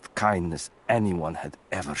greatest kindness anyone had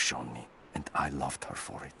ever shown me, and I loved her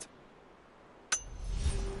for it.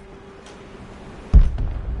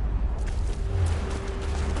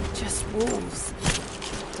 Just wolves.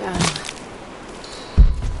 Damn.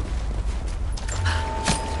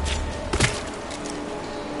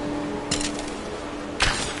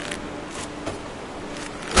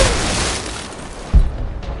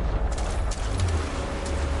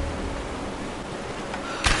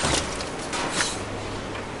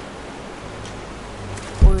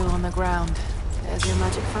 Oil on the ground. There's your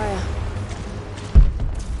magic fire.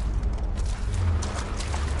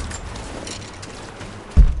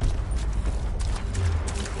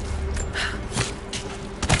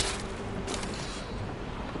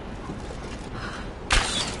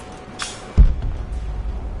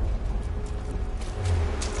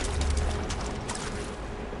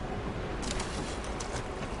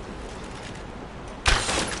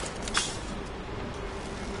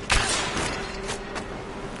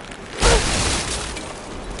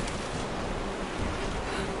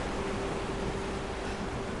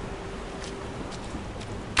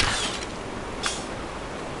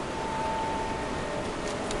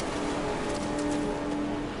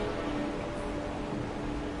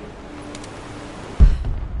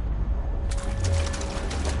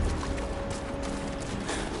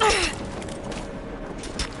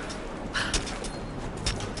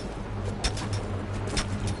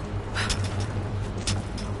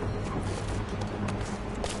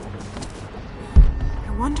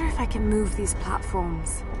 I wonder if I can move these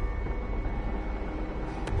platforms.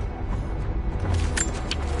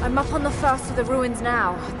 I'm up on the first of the ruins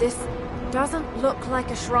now. This doesn't look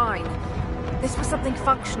like a shrine. This was something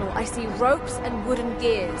functional. I see ropes and wooden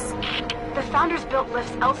gears. The Founders built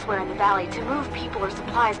lifts elsewhere in the valley to move people or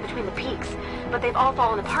supplies between the peaks, but they've all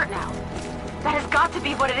fallen apart now. That has got to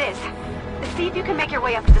be what it is. See if you can make your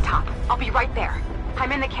way up to the top. I'll be right there.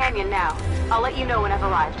 I'm in the canyon now. I'll let you know when I've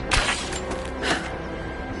arrived.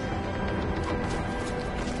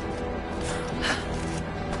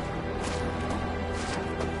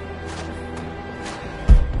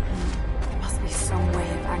 There must be some way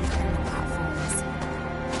of anchoring the platforms.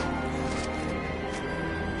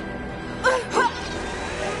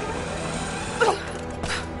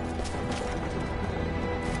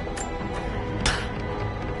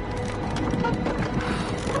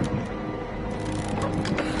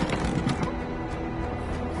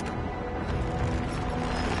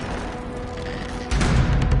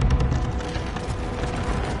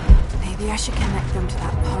 Maybe I should connect them to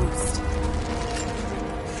that post.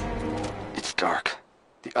 It's dark.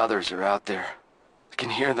 The others are out there. I can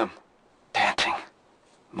hear them. Panting.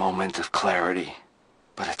 Moment of clarity.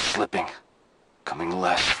 But it's slipping. Coming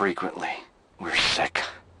less frequently. We're sick.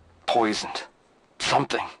 Poisoned.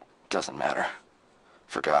 Something. Doesn't matter.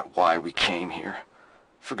 Forgot why we came here.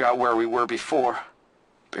 Forgot where we were before.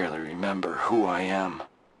 Barely remember who I am.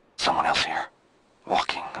 Someone else here.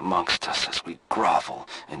 Walking amongst us as we grovel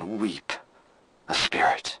and weep. A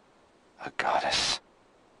spirit. A goddess.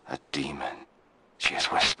 A demon. She is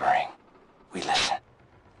whispering. We listen.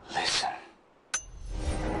 Listen.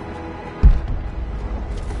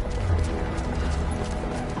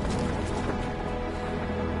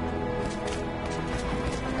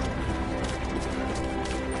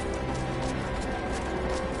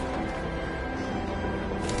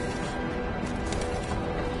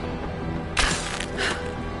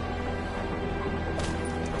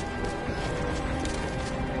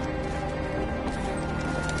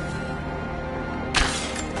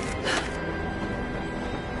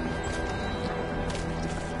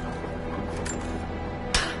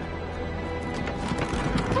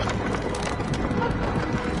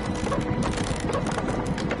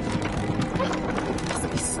 Must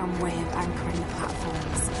be some way of anchoring the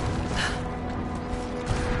platforms.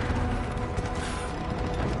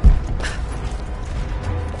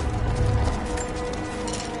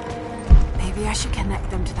 Maybe I should connect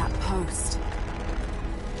them to that post.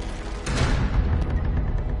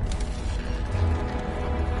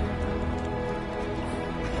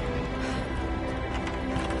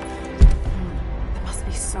 There must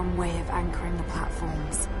be some way of anchoring the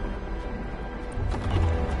platforms.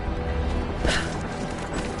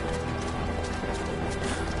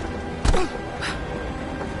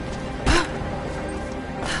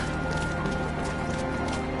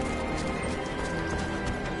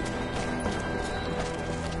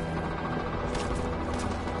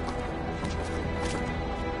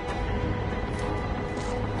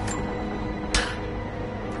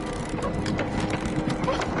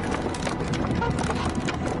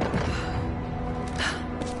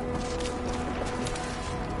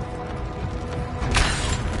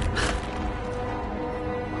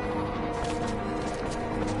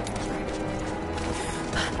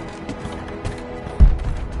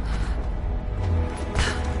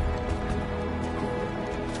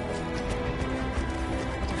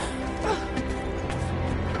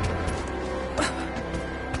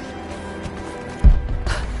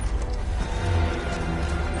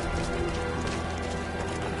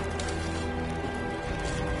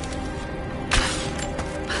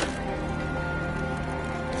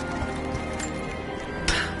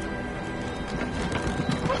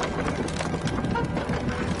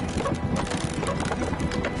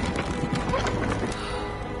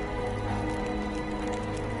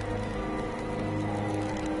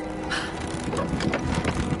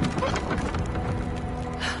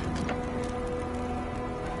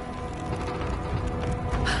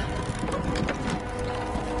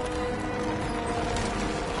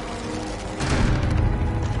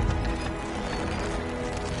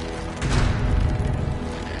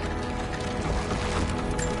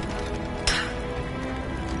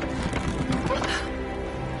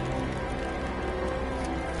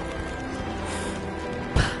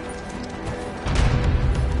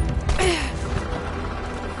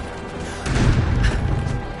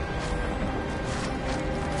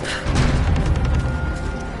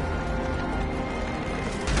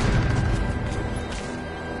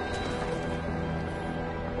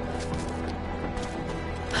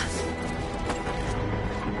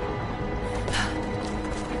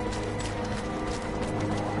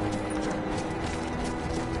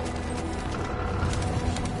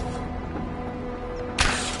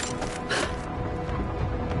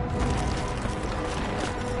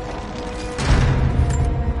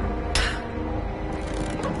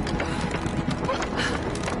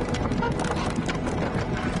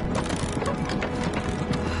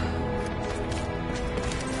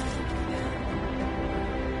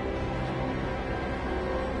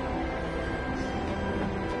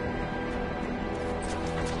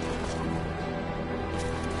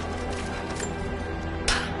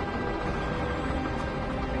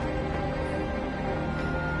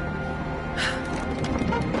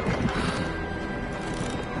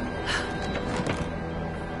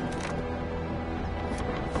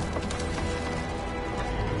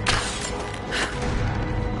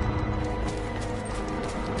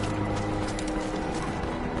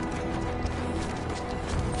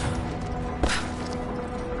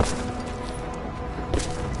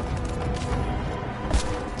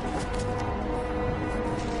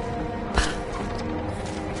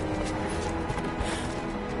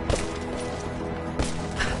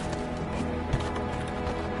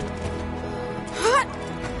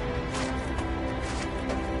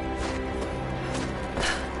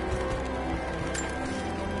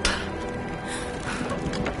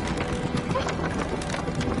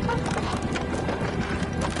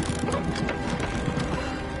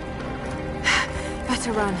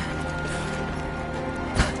 better run.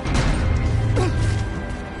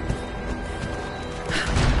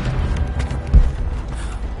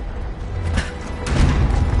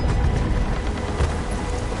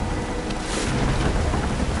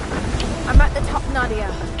 I'm at the top, Nadia.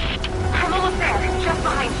 I'm almost there, just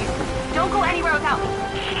behind you. Don't go anywhere without me.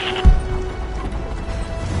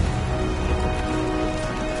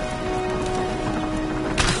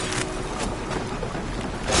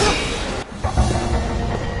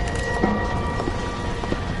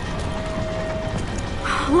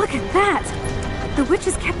 Look at that! The witch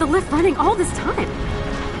has kept the lift running all this time.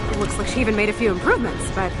 It looks like she even made a few improvements,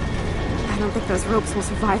 but I don't think those ropes will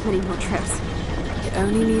survive many more trips. It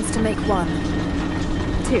only needs to make one.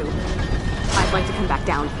 2. I'd like to come back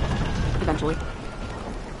down. Eventually.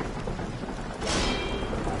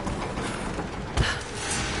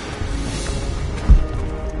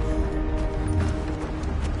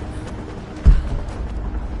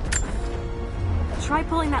 Try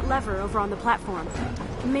pulling that lever over on the platform.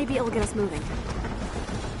 Maybe it'll get us moving.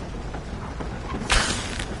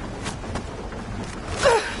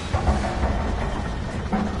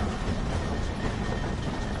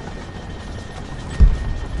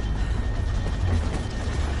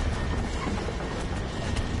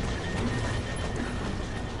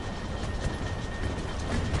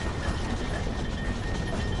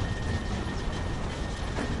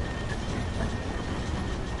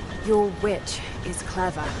 Your witch is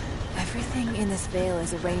clever. Everything in this veil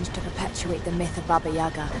is arranged to perpetuate the myth of Baba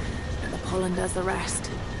Yaga, and the pollen does the rest.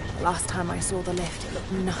 The last time I saw the lift, it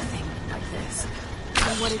looked nothing like this.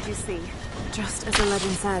 And what did you see? Just as the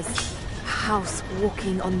legend says, a house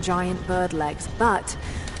walking on giant bird legs, but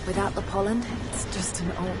without the pollen, it's just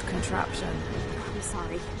an old contraption. I'm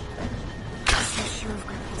sorry. I'm so sure of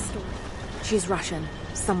Grandpa's story. She's Russian,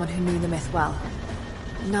 someone who knew the myth well.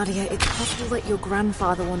 Nadia, it's possible that your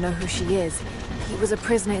grandfather will know who she is. He was a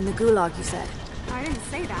prisoner in the Gulag, you said. I didn't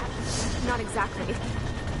say that. Not exactly.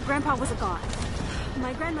 Grandpa was a god.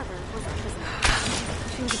 My grandmother was a prisoner.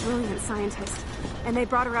 She was a brilliant scientist, and they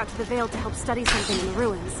brought her out to the Vale to help study something in the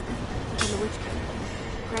ruins. When the witch came,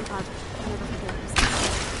 Grandpa never forgave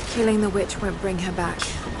himself. Killing the witch won't bring her back,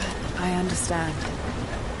 but I understand.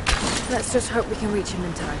 Let's just hope we can reach him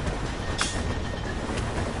in time.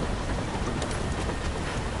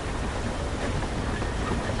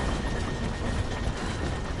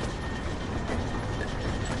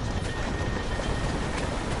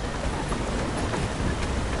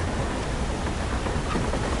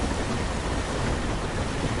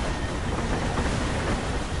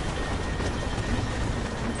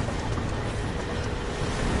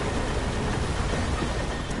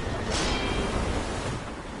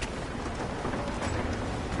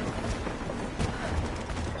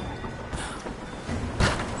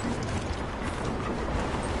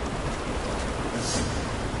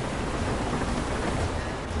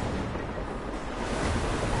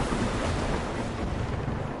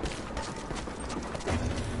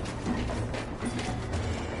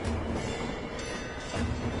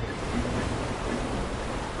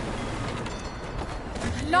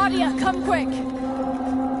 Nadia, come quick!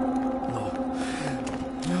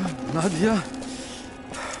 Nadia?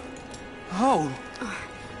 How?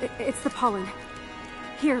 It's the pollen.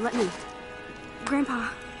 Here, let me. Grandpa,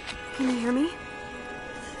 can you hear me?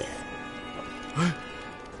 I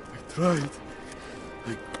tried.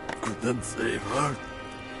 I couldn't save her.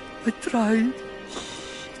 I tried.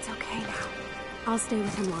 It's okay now. I'll stay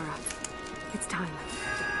with him, Laura. It's time.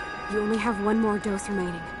 You only have one more dose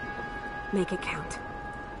remaining. Make it count.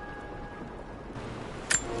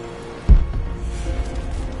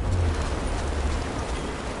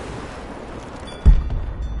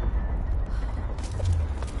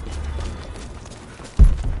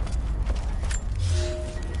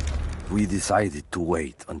 We decided to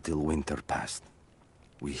wait until winter passed.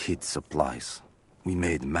 We hid supplies. We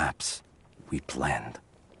made maps. We planned.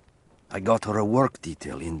 I got her a work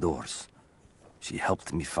detail indoors. She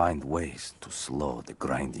helped me find ways to slow the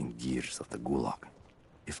grinding gears of the Gulag.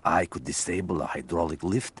 If I could disable a hydraulic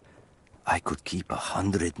lift, I could keep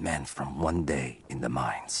 100 men from one day in the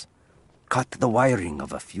mines. Cut the wiring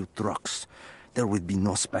of a few trucks. There would be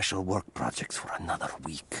no special work projects for another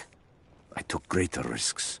week. I took greater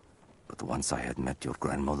risks, but once I had met your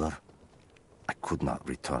grandmother, I could not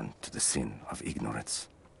return to the sin of ignorance.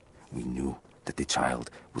 We knew that the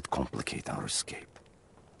child would complicate our escape,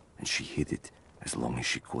 and she hid it as long as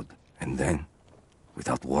she could. And then,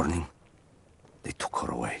 without warning, they took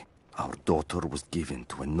her away. Our daughter was given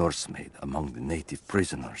to a nursemaid among the native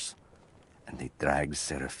prisoners, and they dragged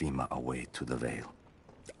Seraphima away to the Vale.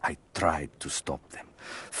 I tried to stop them,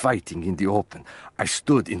 fighting in the open. I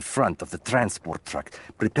stood in front of the transport truck,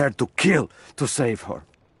 prepared to kill to save her.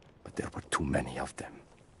 But there were too many of them.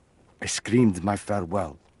 I screamed my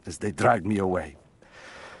farewell as they dragged me away.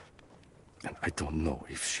 And I don't know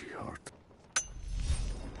if she heard.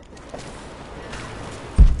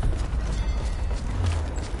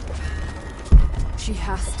 She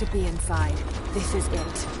has to be inside. This is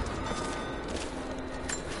it.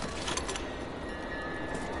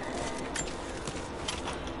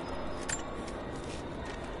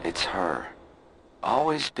 It's her.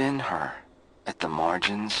 Always been her. At the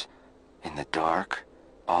margins, in the dark,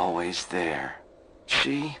 always there.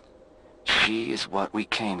 She is what we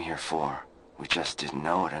came here for. We just didn't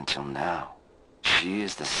know it until now. She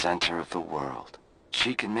is the center of the world.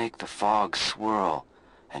 She can make the fog swirl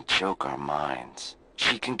and choke our minds.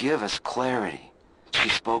 She can give us clarity. She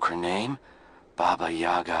spoke her name, Baba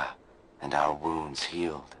Yaga, and our wounds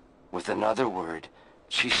healed. With another word,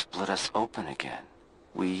 she split us open again.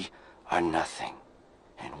 We are nothing,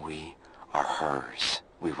 and we are hers.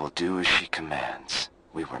 We will do as she commands.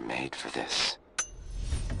 We were made for this.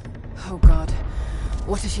 Oh God,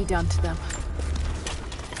 what has she done to them?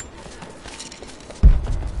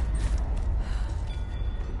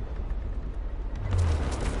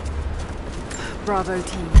 Bravo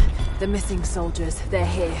team, the missing soldiers, they're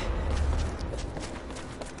here.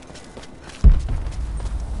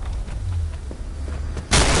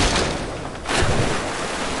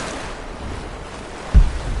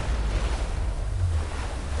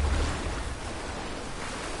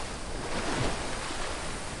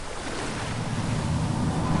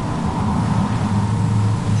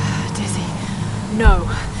 No,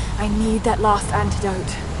 I need that last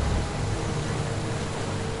antidote.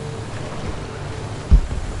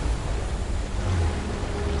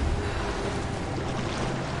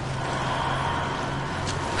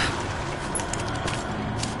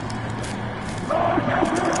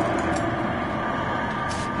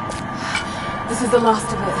 This is the last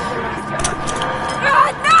of it.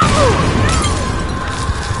 No!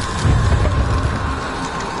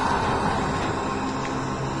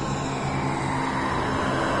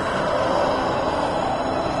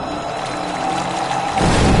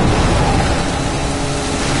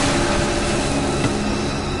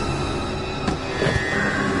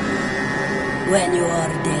 When you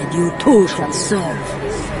are dead, you too shall serve.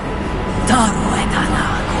 Taru et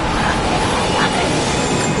Anago.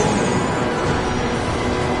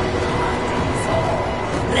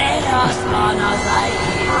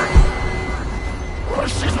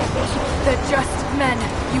 They're just men.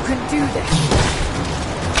 You can do this.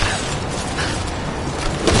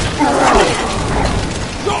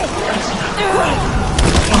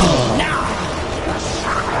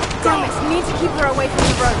 Damn it, need to keep her away from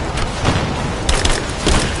the road.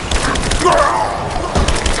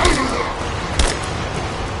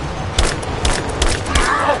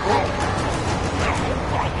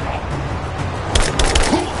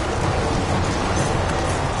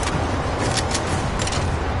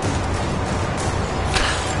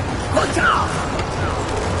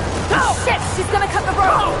 Oh shit! She's gonna cut the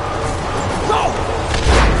rope!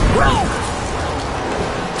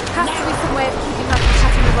 Has to be some way of keeping her from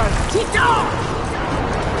cutting the rope. Keep down!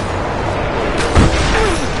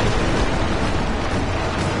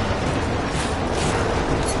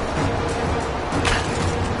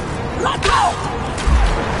 Let go!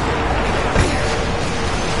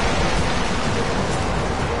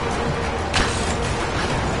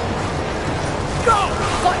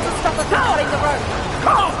 Got to stop her from cutting the rope.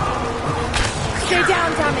 Stay down,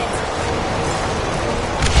 damn it!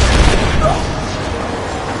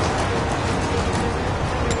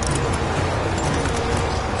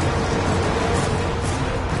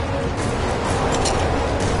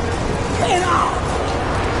 Get out!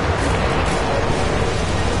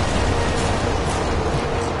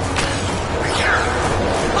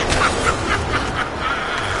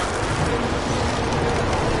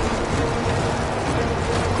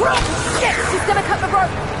 Shit! She's gonna cut the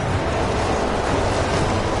rope!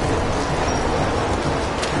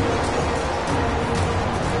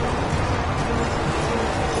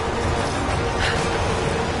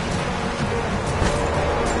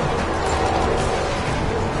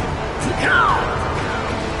 Look out!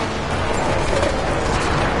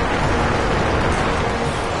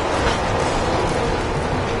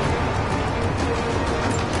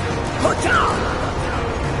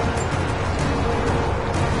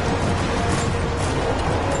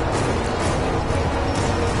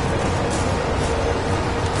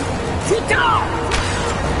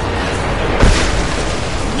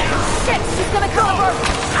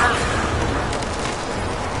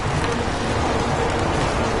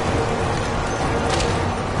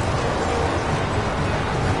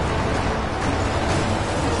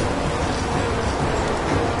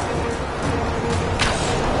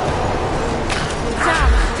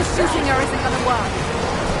 isn't gonna work.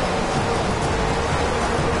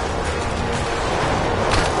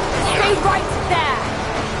 Stay right there!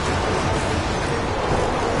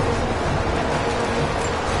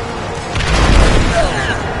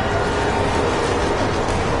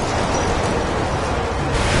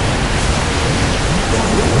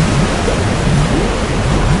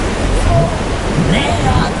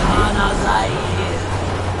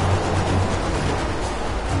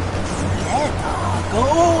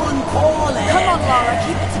 Come on, Lara,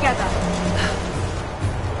 keep it together.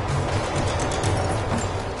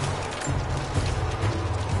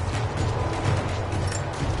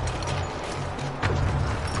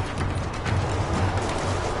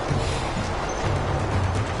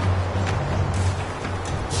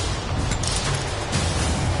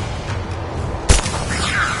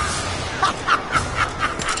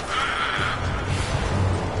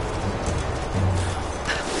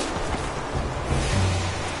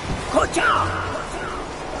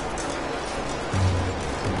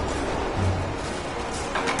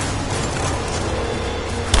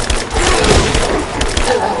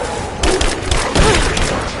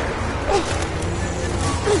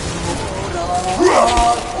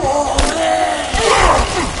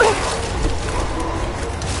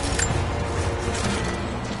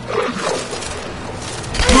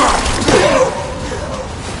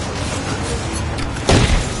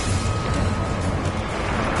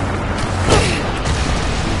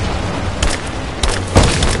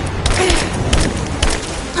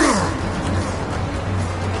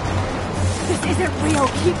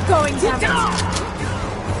 Keep going, damn it!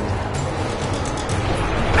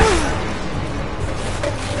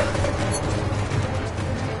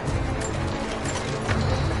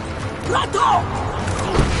 Let go!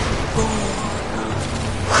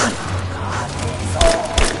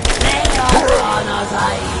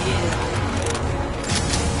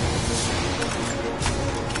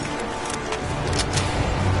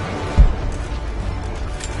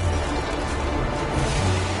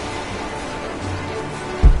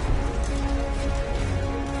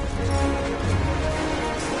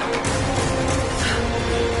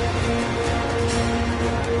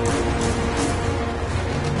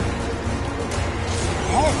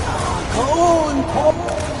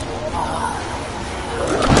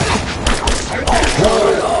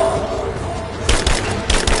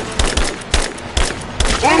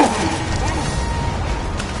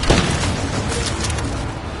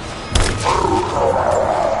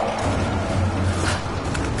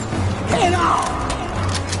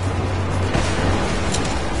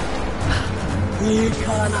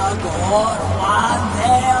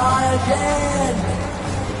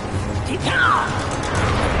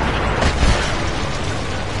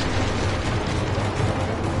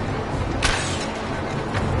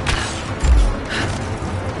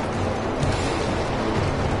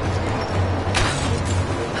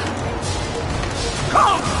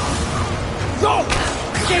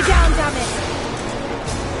 Stay down, damn it!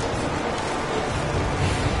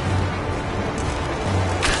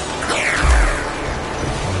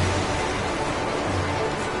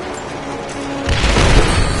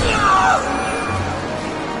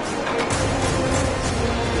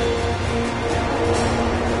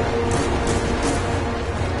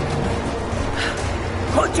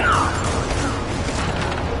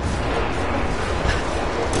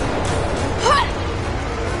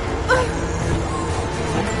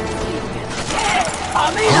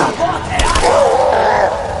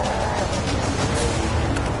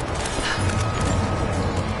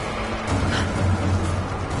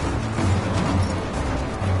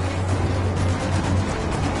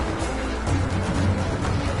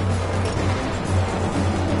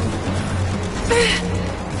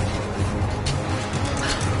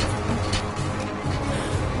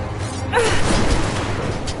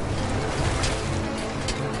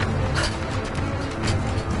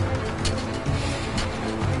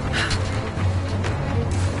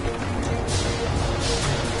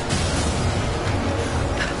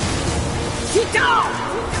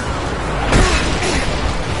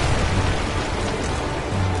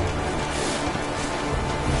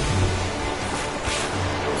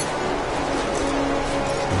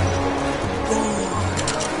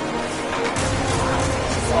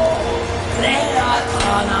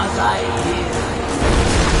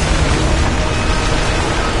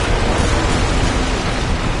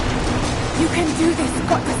 You can do this.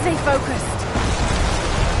 Got to stay focused.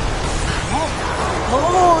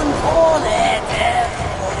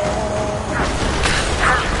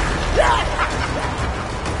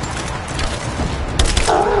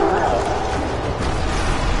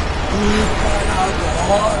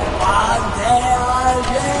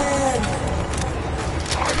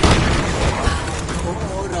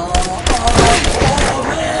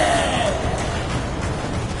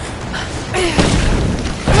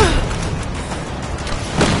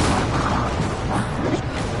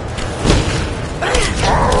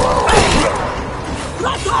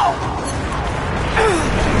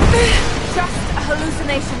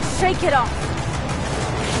 hallucination. Shake it off.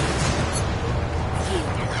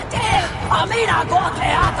 Amina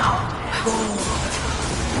Goteata!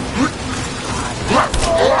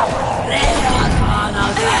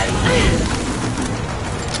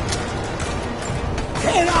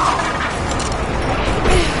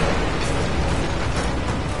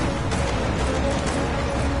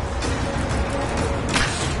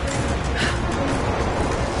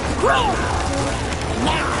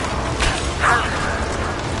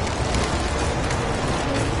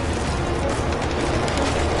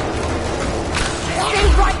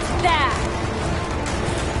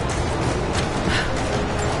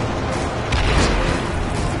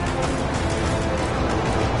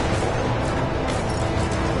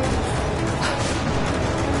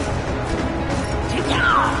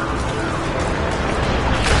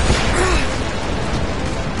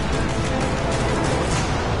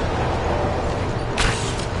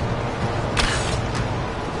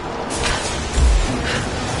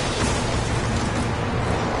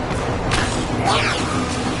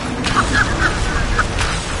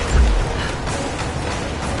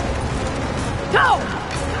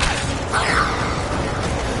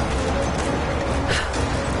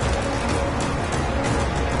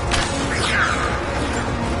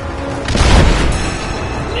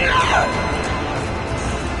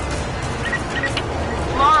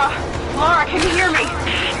 Laura, can you hear me?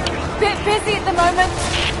 Bit busy at the moment.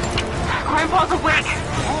 Grandpa's awake.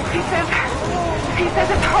 He says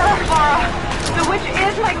it's her, Laura. The witch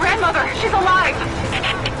is my grandmother. She's alive.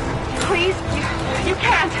 Please, you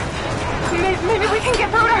can't. Maybe we can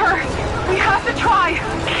get through to her. We have to try.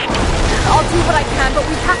 I'll do what I can, but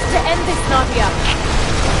we have to end this, Nadia.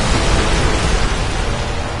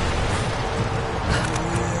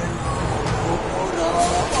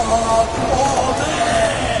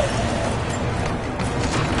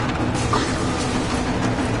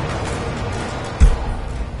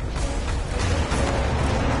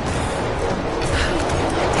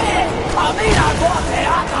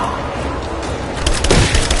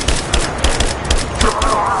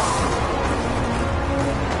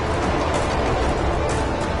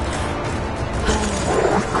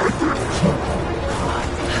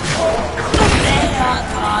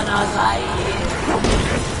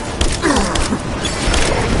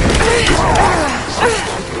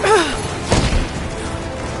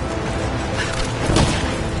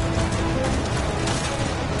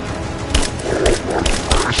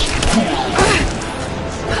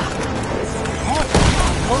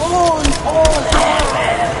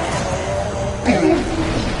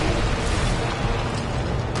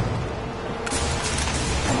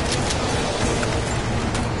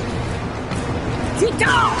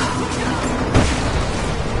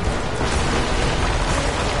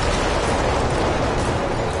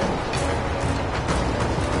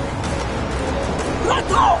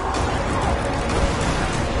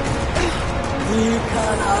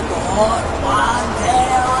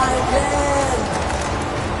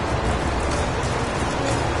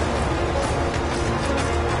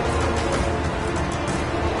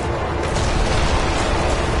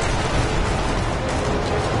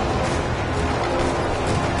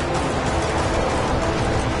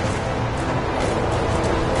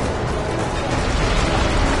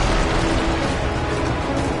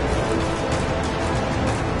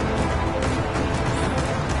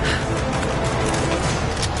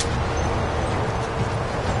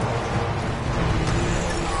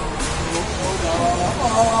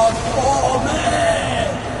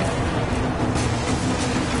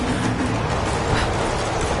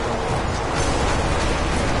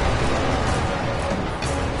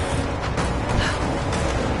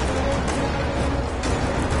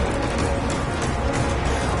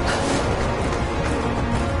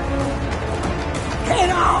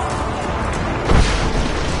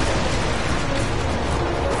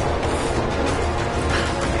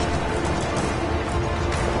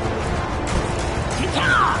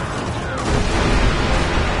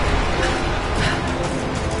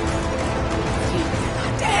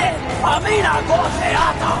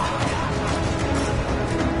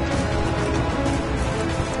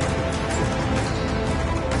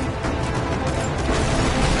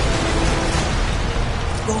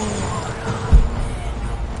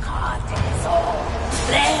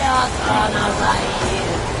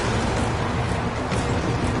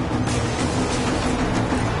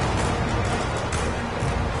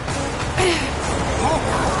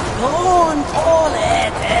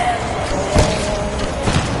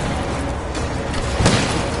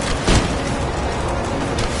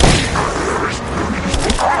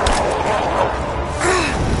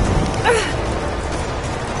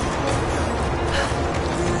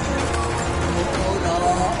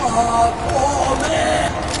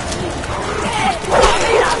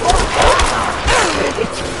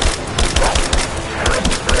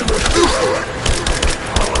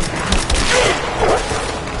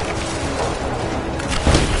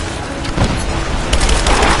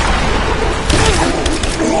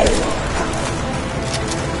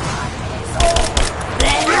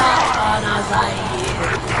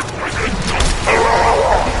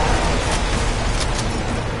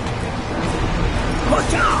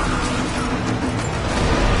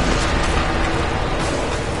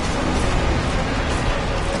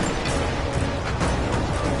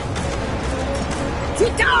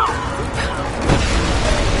 Sit down!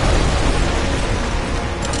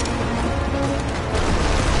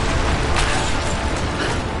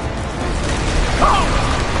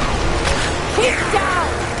 Keep down!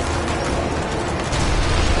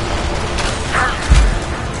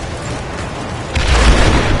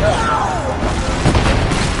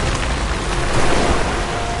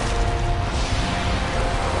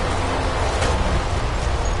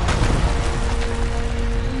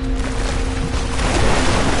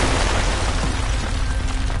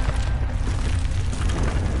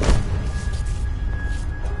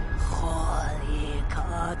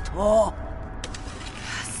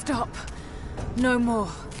 Stop. No more.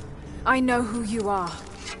 I know who you are.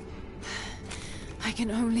 I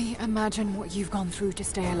can only imagine what you've gone through to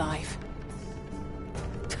stay alive.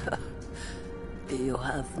 You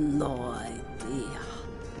have no idea.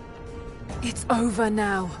 It's over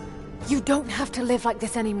now. You don't have to live like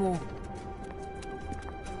this anymore.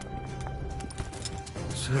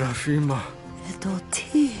 Serafima.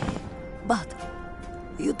 Doti, but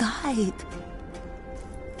you died.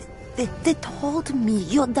 They told me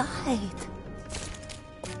you died.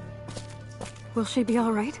 Will she be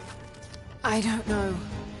all right? I don't know.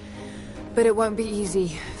 But it won't be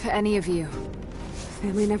easy for any of you.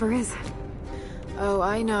 Family never is. Oh,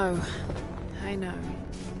 I know. I know.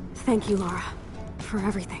 Thank you, Lara, for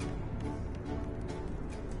everything.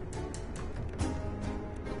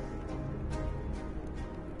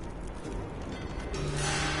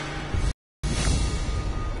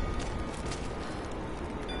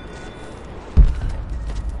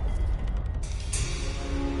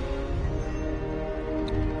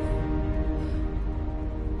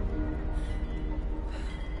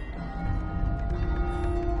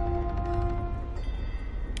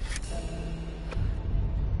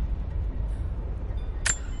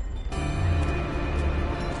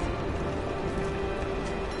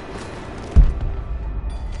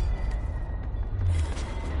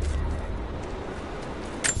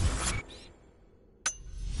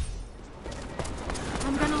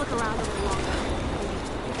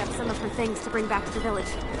 Things to bring back to the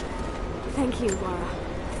village. Thank you, Lara.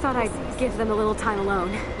 Thought I'd give them a little time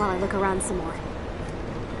alone while I look around some more.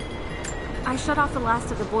 I shut off the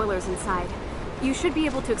last of the boilers inside. You should be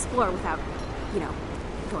able to explore without, you know,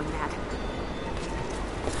 going mad.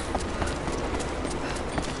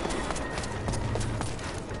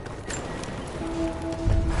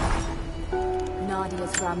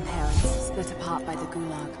 Nadia's grandparents, split apart by the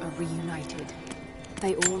Gulag, are reunited.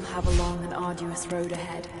 They all have a long and arduous road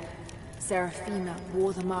ahead. Serafima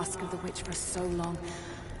wore the mask of the witch for so long,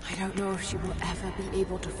 I don't know if she will ever be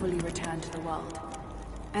able to fully return to the world.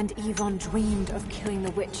 And Yvonne dreamed of killing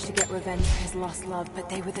the witch to get revenge for his lost love, but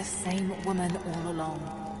they were the same woman all along.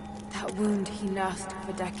 That wound he nursed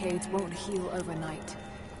for decades won't heal overnight.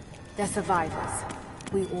 They're survivors.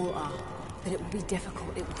 We all are. But it will be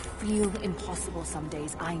difficult. It will feel impossible some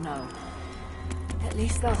days, I know. At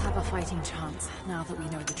least they'll have a fighting chance, now that we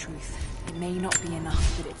know the truth. It may not be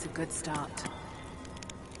enough, but it's a good start.